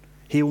down.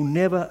 He will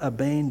never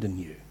abandon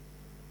you.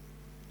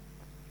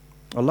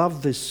 I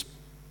love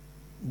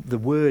the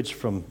words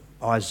from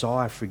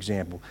Isaiah, for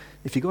example.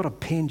 If you've got a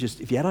pen,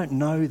 if you don't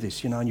know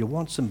this, and you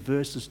want some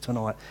verses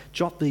tonight,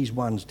 jot these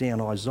ones down.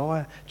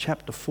 Isaiah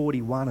chapter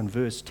 41 and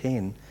verse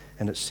 10,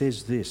 and it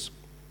says this.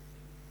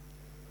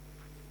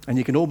 And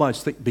you can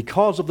almost think,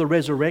 because of the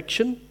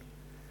resurrection,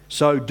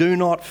 so do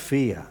not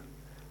fear,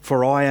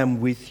 for I am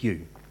with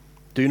you.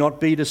 Do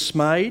not be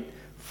dismayed,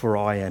 for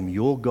I am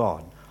your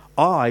God.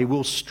 I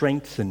will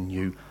strengthen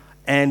you,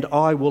 and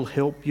I will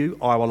help you.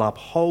 I will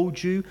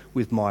uphold you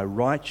with my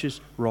righteous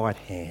right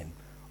hand.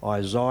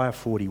 Isaiah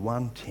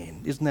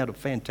 41:10. Isn't that a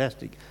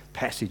fantastic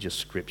passage of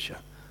Scripture?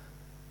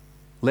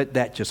 Let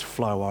that just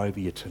flow over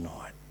you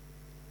tonight.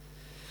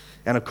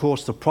 And of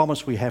course, the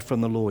promise we have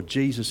from the Lord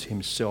Jesus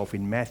himself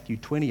in Matthew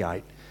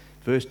 28,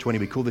 verse 20,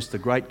 we call this the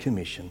Great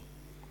Commission.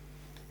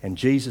 And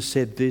Jesus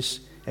said this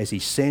as he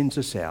sends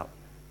us out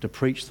to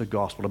preach the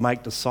gospel, to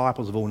make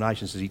disciples of all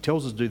nations, as he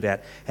tells us to do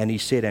that. And he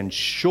said, and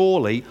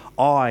surely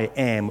I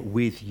am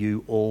with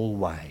you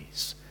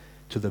always,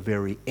 to the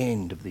very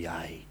end of the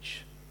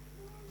age.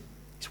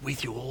 He's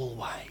with you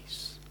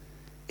always,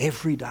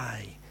 every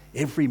day,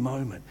 every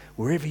moment,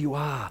 wherever you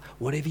are,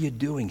 whatever you're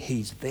doing,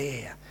 he's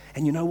there.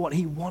 And you know what?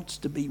 He wants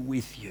to be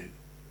with you.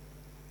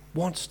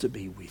 Wants to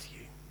be with you.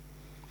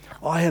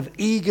 I have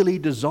eagerly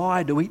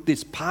desired to eat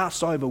this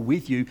Passover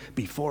with you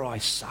before I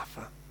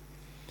suffer.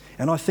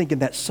 And I think in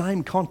that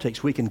same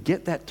context, we can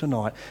get that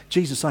tonight.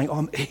 Jesus saying,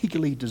 I'm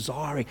eagerly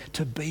desiring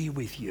to be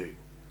with you.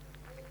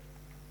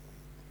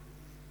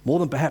 More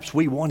than perhaps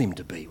we want him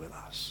to be with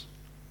us.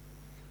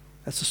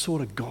 That's the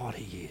sort of God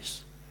he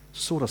is,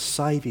 sort of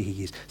Saviour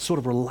he is, sort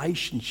of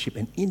relationship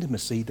and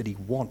intimacy that he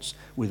wants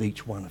with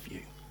each one of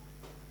you.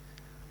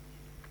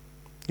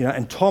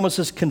 And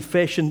Thomas's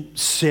confession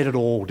said it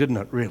all, didn't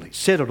it, really?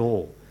 Said it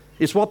all.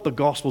 It's what the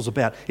gospel's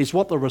about. It's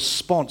what the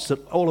response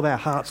that all of our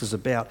hearts is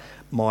about.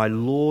 My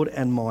Lord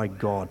and my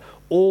God.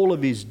 All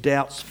of his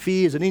doubts,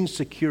 fears and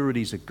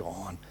insecurities are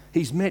gone.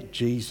 He's met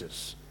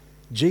Jesus.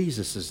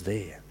 Jesus is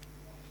there.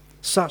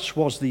 Such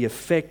was the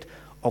effect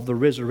of the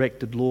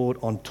resurrected Lord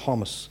on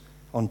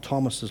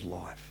Thomas's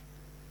life.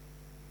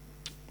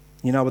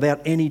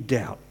 Without any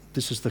doubt,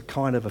 this is the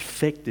kind of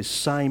effect this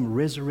same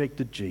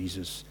resurrected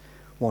Jesus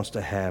wants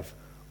to have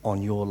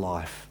on your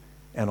life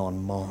and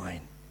on mine.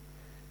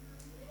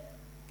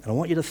 And I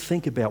want you to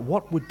think about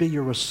what would be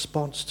your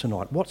response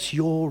tonight. What's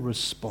your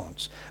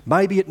response?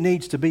 Maybe it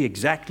needs to be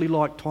exactly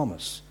like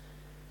Thomas,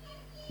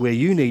 where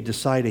you need to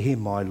say to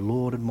him, my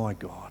Lord and my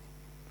God.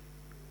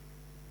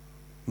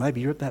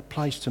 Maybe you're at that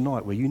place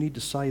tonight where you need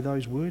to say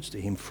those words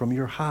to him from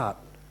your heart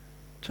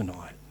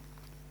tonight.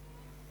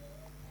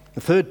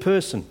 The third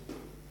person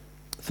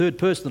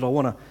that I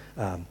want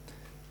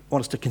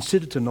us to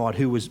consider tonight,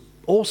 who was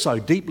also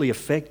deeply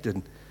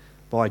affected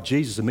by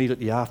Jesus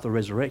immediately after the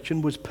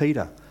resurrection, was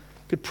Peter.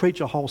 Could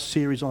preach a whole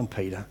series on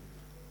Peter.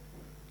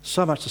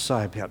 So much to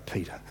say about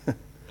Peter.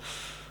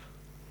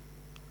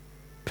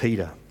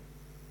 Peter.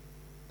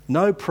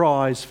 No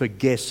prize for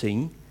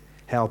guessing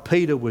how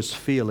Peter was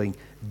feeling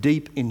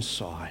deep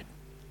inside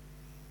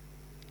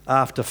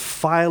after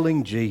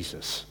failing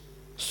Jesus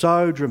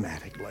so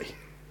dramatically,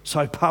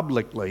 so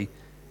publicly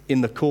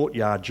in the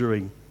courtyard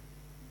during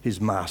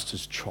his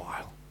master's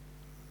trial.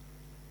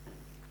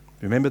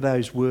 Remember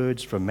those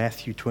words from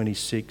Matthew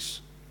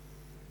 26,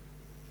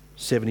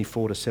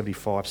 74 to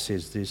 75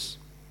 says this.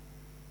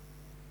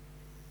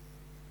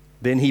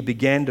 Then he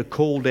began to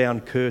call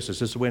down curses.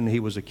 This is when he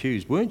was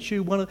accused. Aren't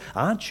you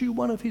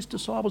one of his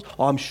disciples?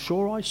 I'm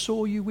sure I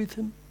saw you with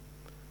him.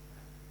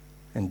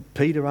 And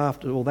Peter,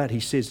 after all that, he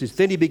says this.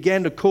 Then he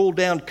began to call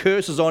down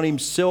curses on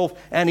himself,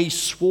 and he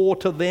swore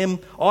to them,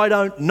 I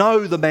don't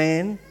know the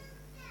man.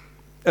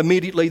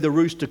 Immediately the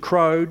rooster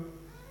crowed.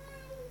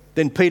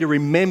 Then Peter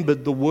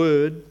remembered the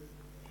word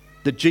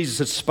that Jesus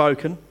had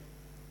spoken.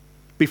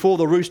 Before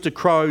the rooster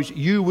crows,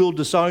 you will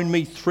disown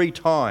me 3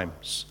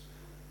 times.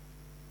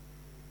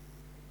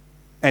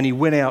 And he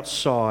went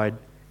outside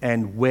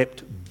and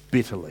wept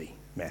bitterly,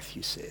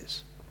 Matthew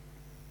says.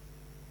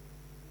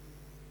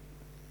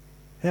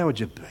 How would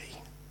you be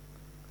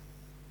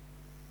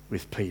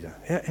with Peter?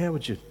 How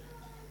would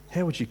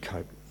you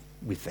cope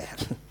with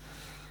that?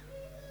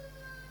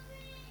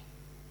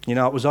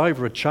 It was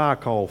over a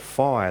charcoal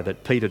fire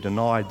that Peter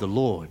denied the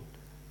Lord.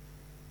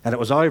 And it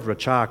was over a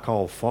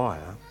charcoal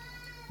fire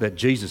that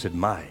Jesus had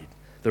made,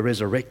 the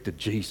resurrected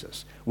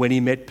Jesus, when he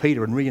met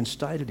Peter and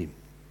reinstated him.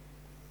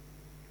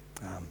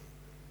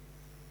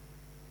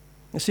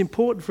 It's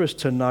important for us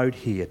to note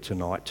here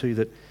tonight too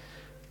that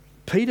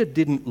Peter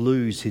didn't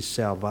lose his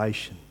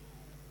salvation,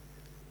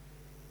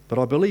 but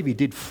I believe he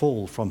did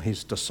fall from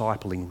his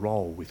discipling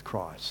role with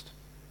Christ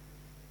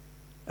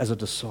as a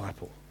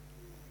disciple.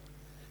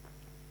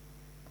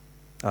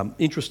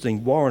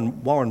 Interesting,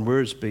 Warren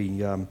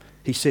Wiersbe,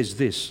 he says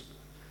this.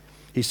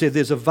 He said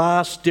there's a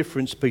vast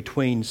difference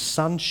between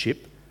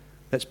sonship,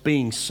 that's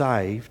being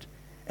saved,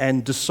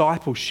 and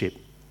discipleship,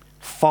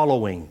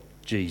 following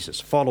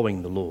Jesus,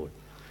 following the Lord.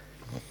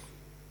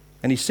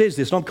 And he says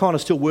this, and I'm kind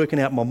of still working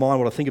out in my mind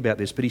what I think about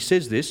this, but he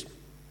says this,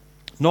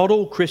 not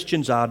all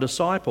Christians are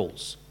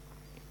disciples.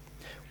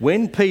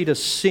 When Peter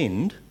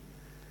sinned,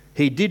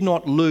 he did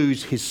not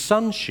lose his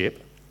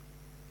sonship,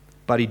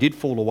 but he did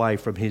fall away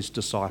from his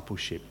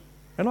discipleship.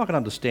 And I can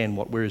understand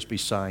what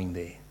Wiersbe's saying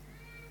there.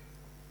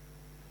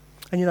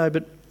 And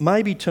but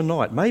maybe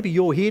tonight, maybe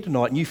you're here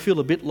tonight and you feel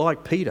a bit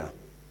like Peter.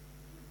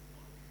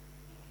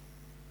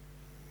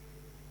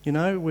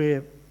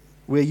 Where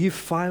you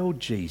failed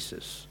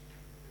Jesus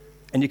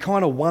and you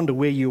kind of wonder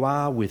where you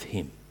are with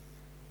him.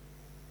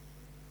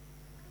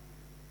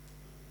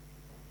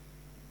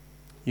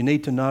 You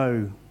need to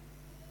know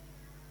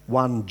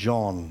 1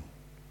 John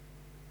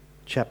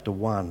chapter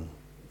 1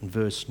 and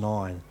verse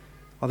 9.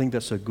 I think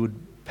that's a good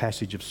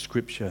passage of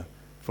Scripture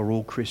for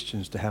all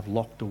Christians to have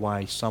locked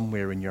away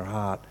somewhere in your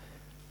heart,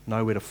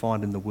 nowhere to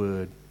find in the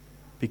Word.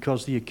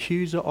 Because the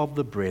accuser of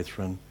the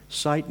brethren,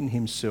 Satan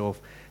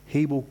himself,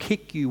 he will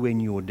kick you when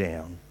you're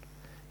down.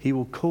 He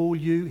will call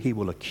you, he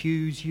will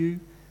accuse you,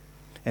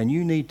 and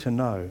you need to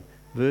know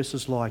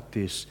verses like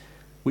this,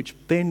 which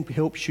then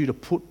helps you to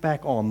put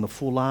back on the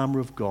full armour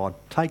of God,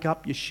 take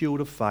up your shield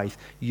of faith,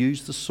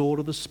 use the sword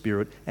of the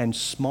Spirit, and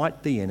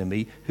smite the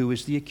enemy, who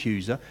is the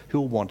accuser, who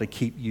will want to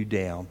keep you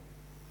down.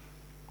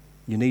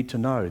 You need to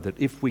know that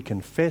if we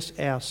confess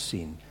our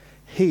sin,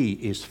 he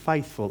is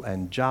faithful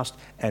and just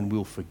and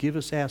will forgive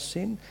us our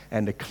sin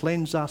and to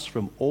cleanse us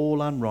from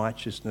all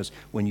unrighteousness.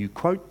 When you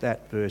quote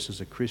that verse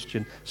as a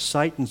Christian,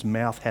 Satan's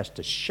mouth has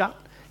to shut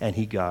and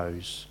he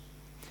goes.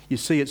 You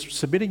see, it's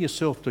submitting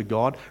yourself to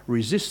God,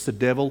 resist the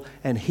devil,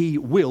 and he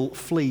will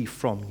flee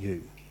from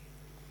you.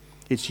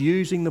 It's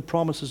using the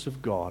promises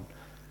of God.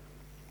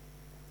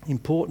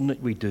 Important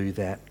that we do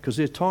that, because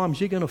there are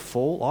times you're going to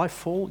fall, I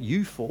fall,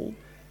 you fall.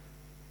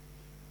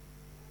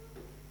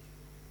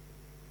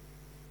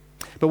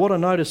 But what I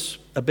notice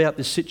about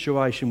this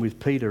situation with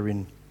Peter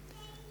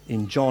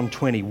in John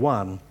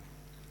 21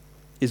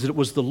 is that it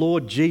was the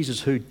Lord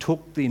Jesus who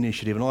took the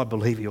initiative, and I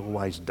believe he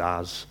always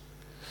does.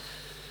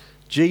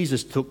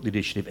 Jesus took the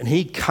initiative and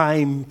he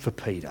came for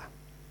Peter.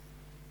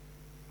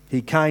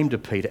 He came to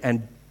Peter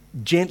and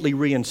gently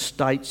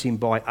reinstates him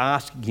by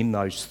asking him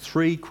those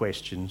 3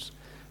 questions.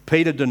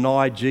 Peter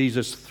denied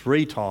Jesus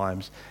 3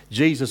 times.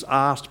 Jesus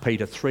asked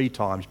Peter 3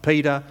 times,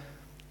 Peter,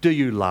 do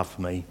you love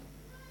me?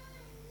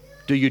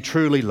 Do you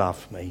truly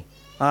love me?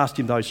 Asked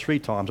him those 3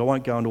 times. I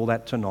won't go into all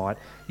that tonight.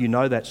 You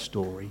know that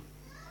story.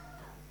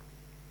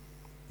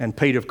 And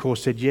Peter, of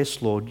course, said,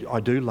 yes, Lord, I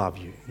do love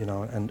you,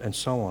 and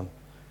so on.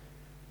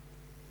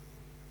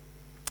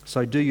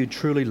 So do you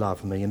truly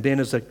love me? And then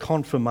as a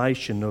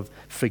confirmation of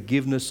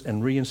forgiveness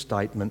and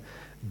reinstatement,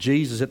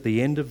 Jesus at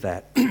the end of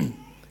that,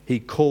 he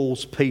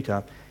calls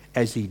Peter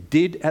as he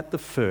did at the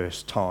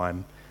first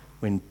time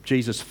when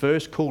Jesus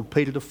first called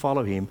Peter to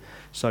follow him.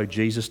 So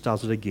Jesus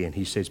does it again.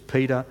 He says,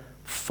 Peter,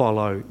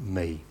 follow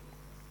me.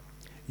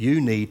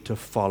 You need to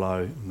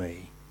follow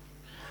me.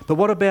 But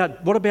what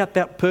about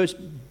that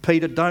person?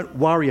 Peter, don't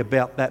worry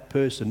about that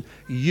person.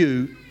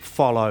 You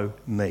follow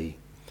me.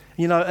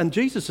 And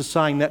Jesus is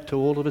saying that to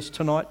all of us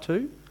tonight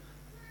too.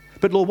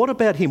 But Lord, what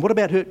about him? What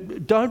about her?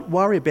 Don't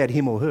worry about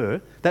him or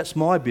her. That's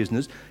my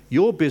business.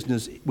 Your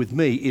business with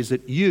me is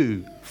that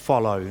you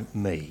follow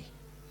me.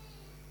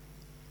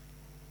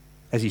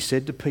 As he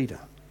said to Peter,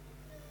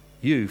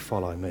 you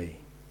follow me.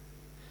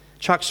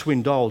 Chuck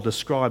Swindoll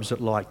describes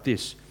it like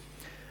this.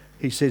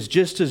 He says,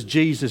 just as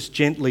Jesus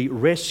gently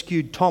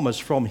rescued Thomas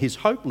from his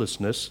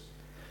hopelessness,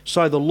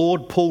 so the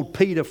Lord pulled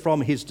Peter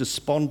from his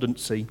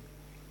despondency,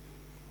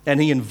 and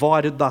he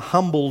invited the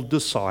humble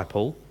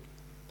disciple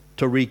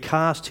to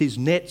recast his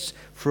nets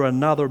for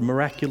another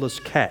miraculous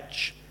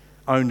catch.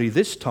 Only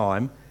this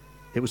time,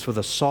 it was for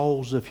the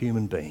souls of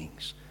human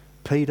beings.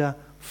 Peter,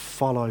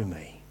 follow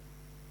me.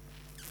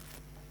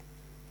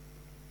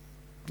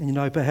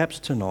 And perhaps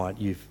tonight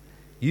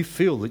you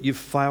feel that you've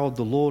failed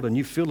the Lord and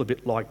you feel a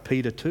bit like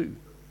Peter too.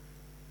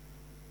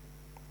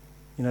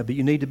 But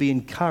you need to be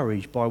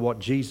encouraged by what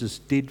Jesus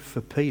did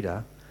for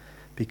Peter,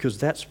 because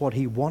that's what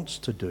he wants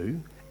to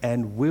do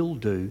and will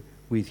do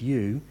with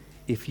you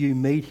if you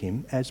meet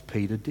him as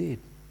Peter did.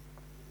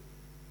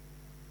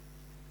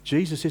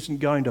 Jesus isn't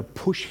going to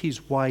push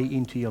his way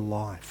into your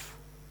life.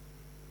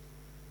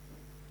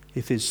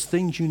 If there's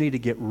things you need to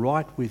get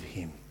right with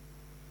him,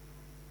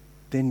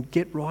 then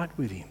get right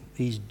with him.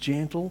 He's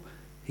gentle,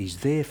 he's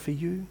there for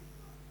you,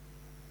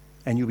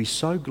 and you'll be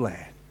so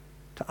glad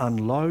to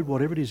unload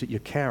whatever it is that you're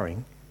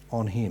carrying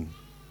on him.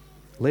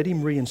 Let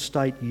him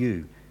reinstate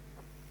you.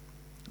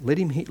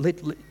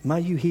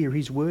 May you hear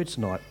his words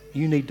tonight.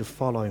 You need to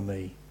follow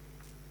me.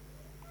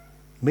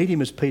 Meet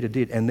him as Peter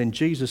did, and then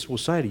Jesus will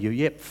say to you,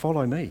 yep,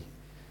 follow me.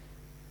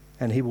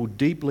 And he will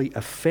deeply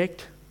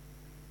affect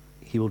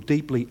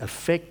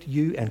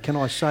you, and can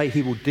I say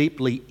he will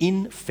deeply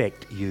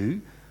infect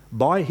you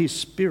by his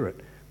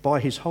Spirit,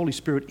 by his Holy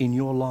Spirit in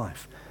your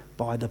life,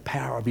 by the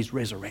power of his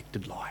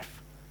resurrected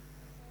life.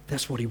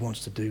 That's what he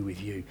wants to do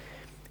with you.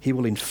 He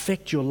will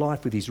infect your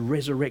life with his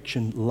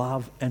resurrection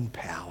love and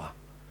power.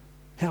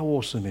 How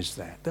awesome is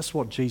that? That's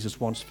what Jesus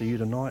wants for you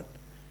tonight.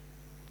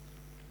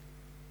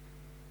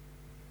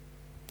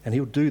 And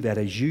he'll do that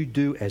as you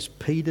do as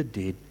Peter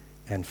did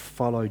and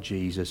follow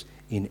Jesus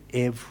in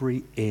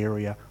every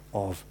area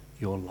of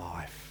your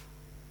life.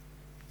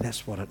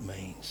 That's what it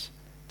means.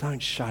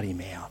 Don't shut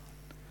him out.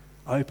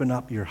 Open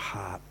up your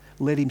heart.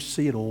 Let him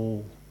see it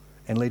all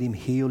and let him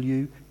heal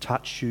you,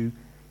 touch you,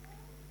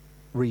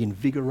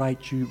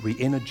 reinvigorate you,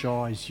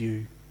 re-energize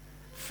you,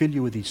 fill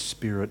you with his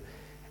Spirit,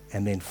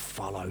 and then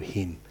follow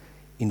him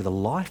into the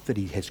life that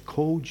he has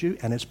called you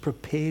and has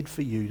prepared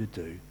for you to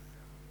do.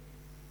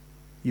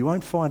 You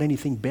won't find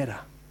anything better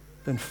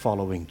than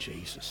following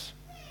Jesus.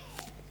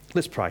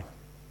 Let's pray.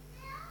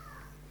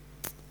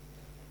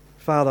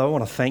 Father, I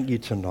want to thank you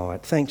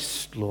tonight.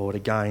 Thanks, Lord,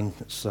 again.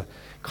 It's the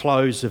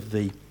close of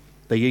the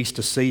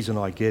Easter season,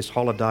 I guess,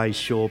 holidays,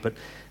 sure, but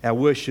our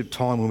worship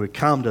time when we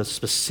come to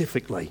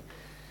specifically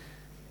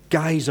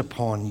gaze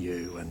upon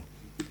you and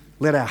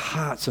let our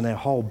hearts and our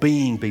whole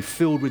being be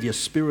filled with your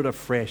Spirit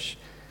afresh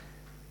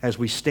as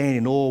we stand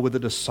in awe with the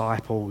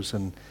disciples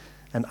and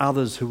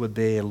others who were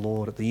there,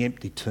 Lord, at the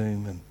empty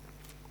tomb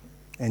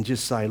and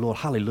just say, Lord,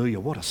 hallelujah,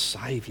 what a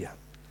Saviour.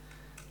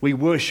 We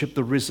worship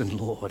the risen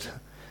Lord.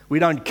 We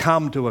don't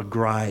come to a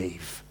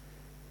grave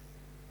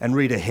and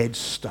read a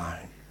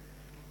headstone,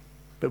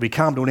 but we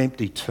come to an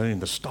empty tomb.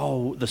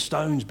 The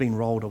stone's been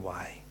rolled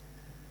away.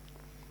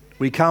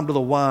 We come to the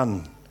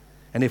one,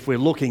 and if we're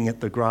looking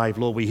at the grave,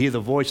 Lord, we hear the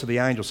voice of the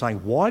angel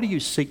saying, why do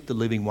you seek the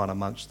living one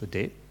amongst the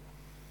dead?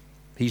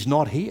 He's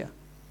not here.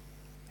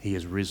 He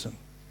is risen.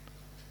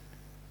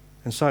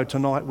 And so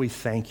tonight we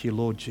thank you,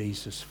 Lord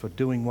Jesus, for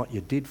doing what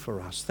you did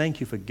for us. Thank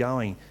you for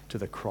going to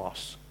the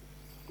cross.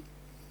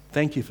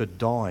 Thank you for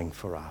dying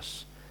for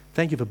us.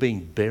 Thank you for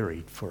being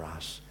buried for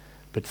us.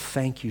 But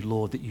thank you,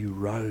 Lord, that you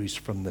rose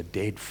from the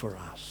dead for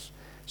us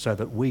so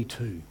that we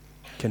too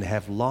can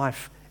have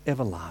life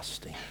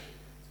everlasting,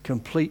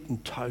 complete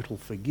and total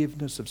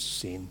forgiveness of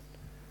sin,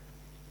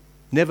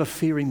 never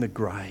fearing the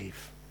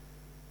grave,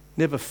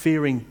 never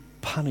fearing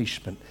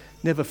punishment,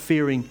 never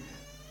fearing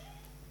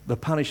the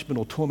punishment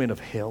or torment of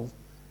hell.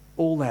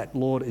 All that,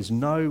 Lord, is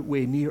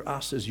nowhere near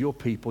us as your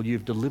people.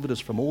 You've delivered us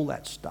from all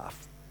that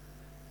stuff.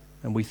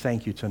 And we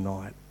thank you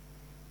tonight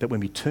that when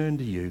we turn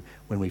to you,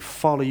 when we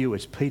follow you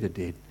as Peter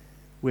did,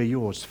 we're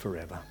yours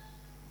forever.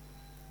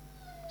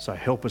 So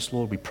help us,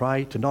 Lord, we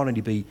pray, to not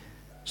only be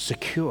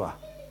secure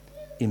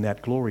in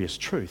that glorious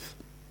truth,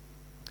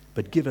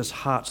 but give us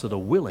hearts that are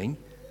willing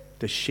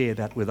to share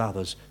that with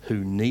others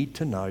who need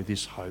to know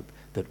this hope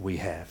that we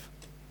have.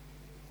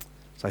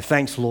 So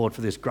thanks, Lord,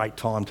 for this great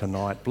time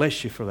tonight.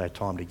 Bless you for our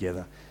time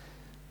together.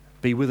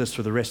 Be with us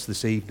for the rest of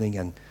this evening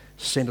and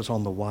send us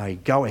on the way.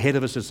 Go ahead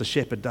of us as the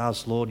shepherd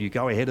does, Lord. You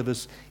go ahead of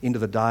us into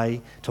the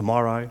day,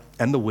 tomorrow,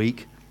 and the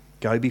week.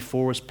 Go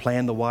before us,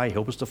 plan the way,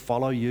 help us to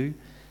follow you,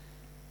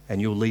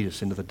 and you'll lead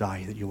us into the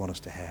day that you want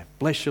us to have.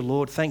 Bless you,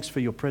 Lord. Thanks for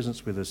your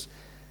presence with us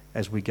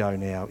as we go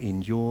now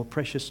in your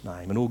precious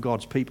name. And all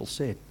God's people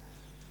said,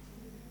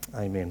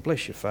 amen.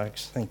 Bless you,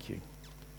 folks. Thank you.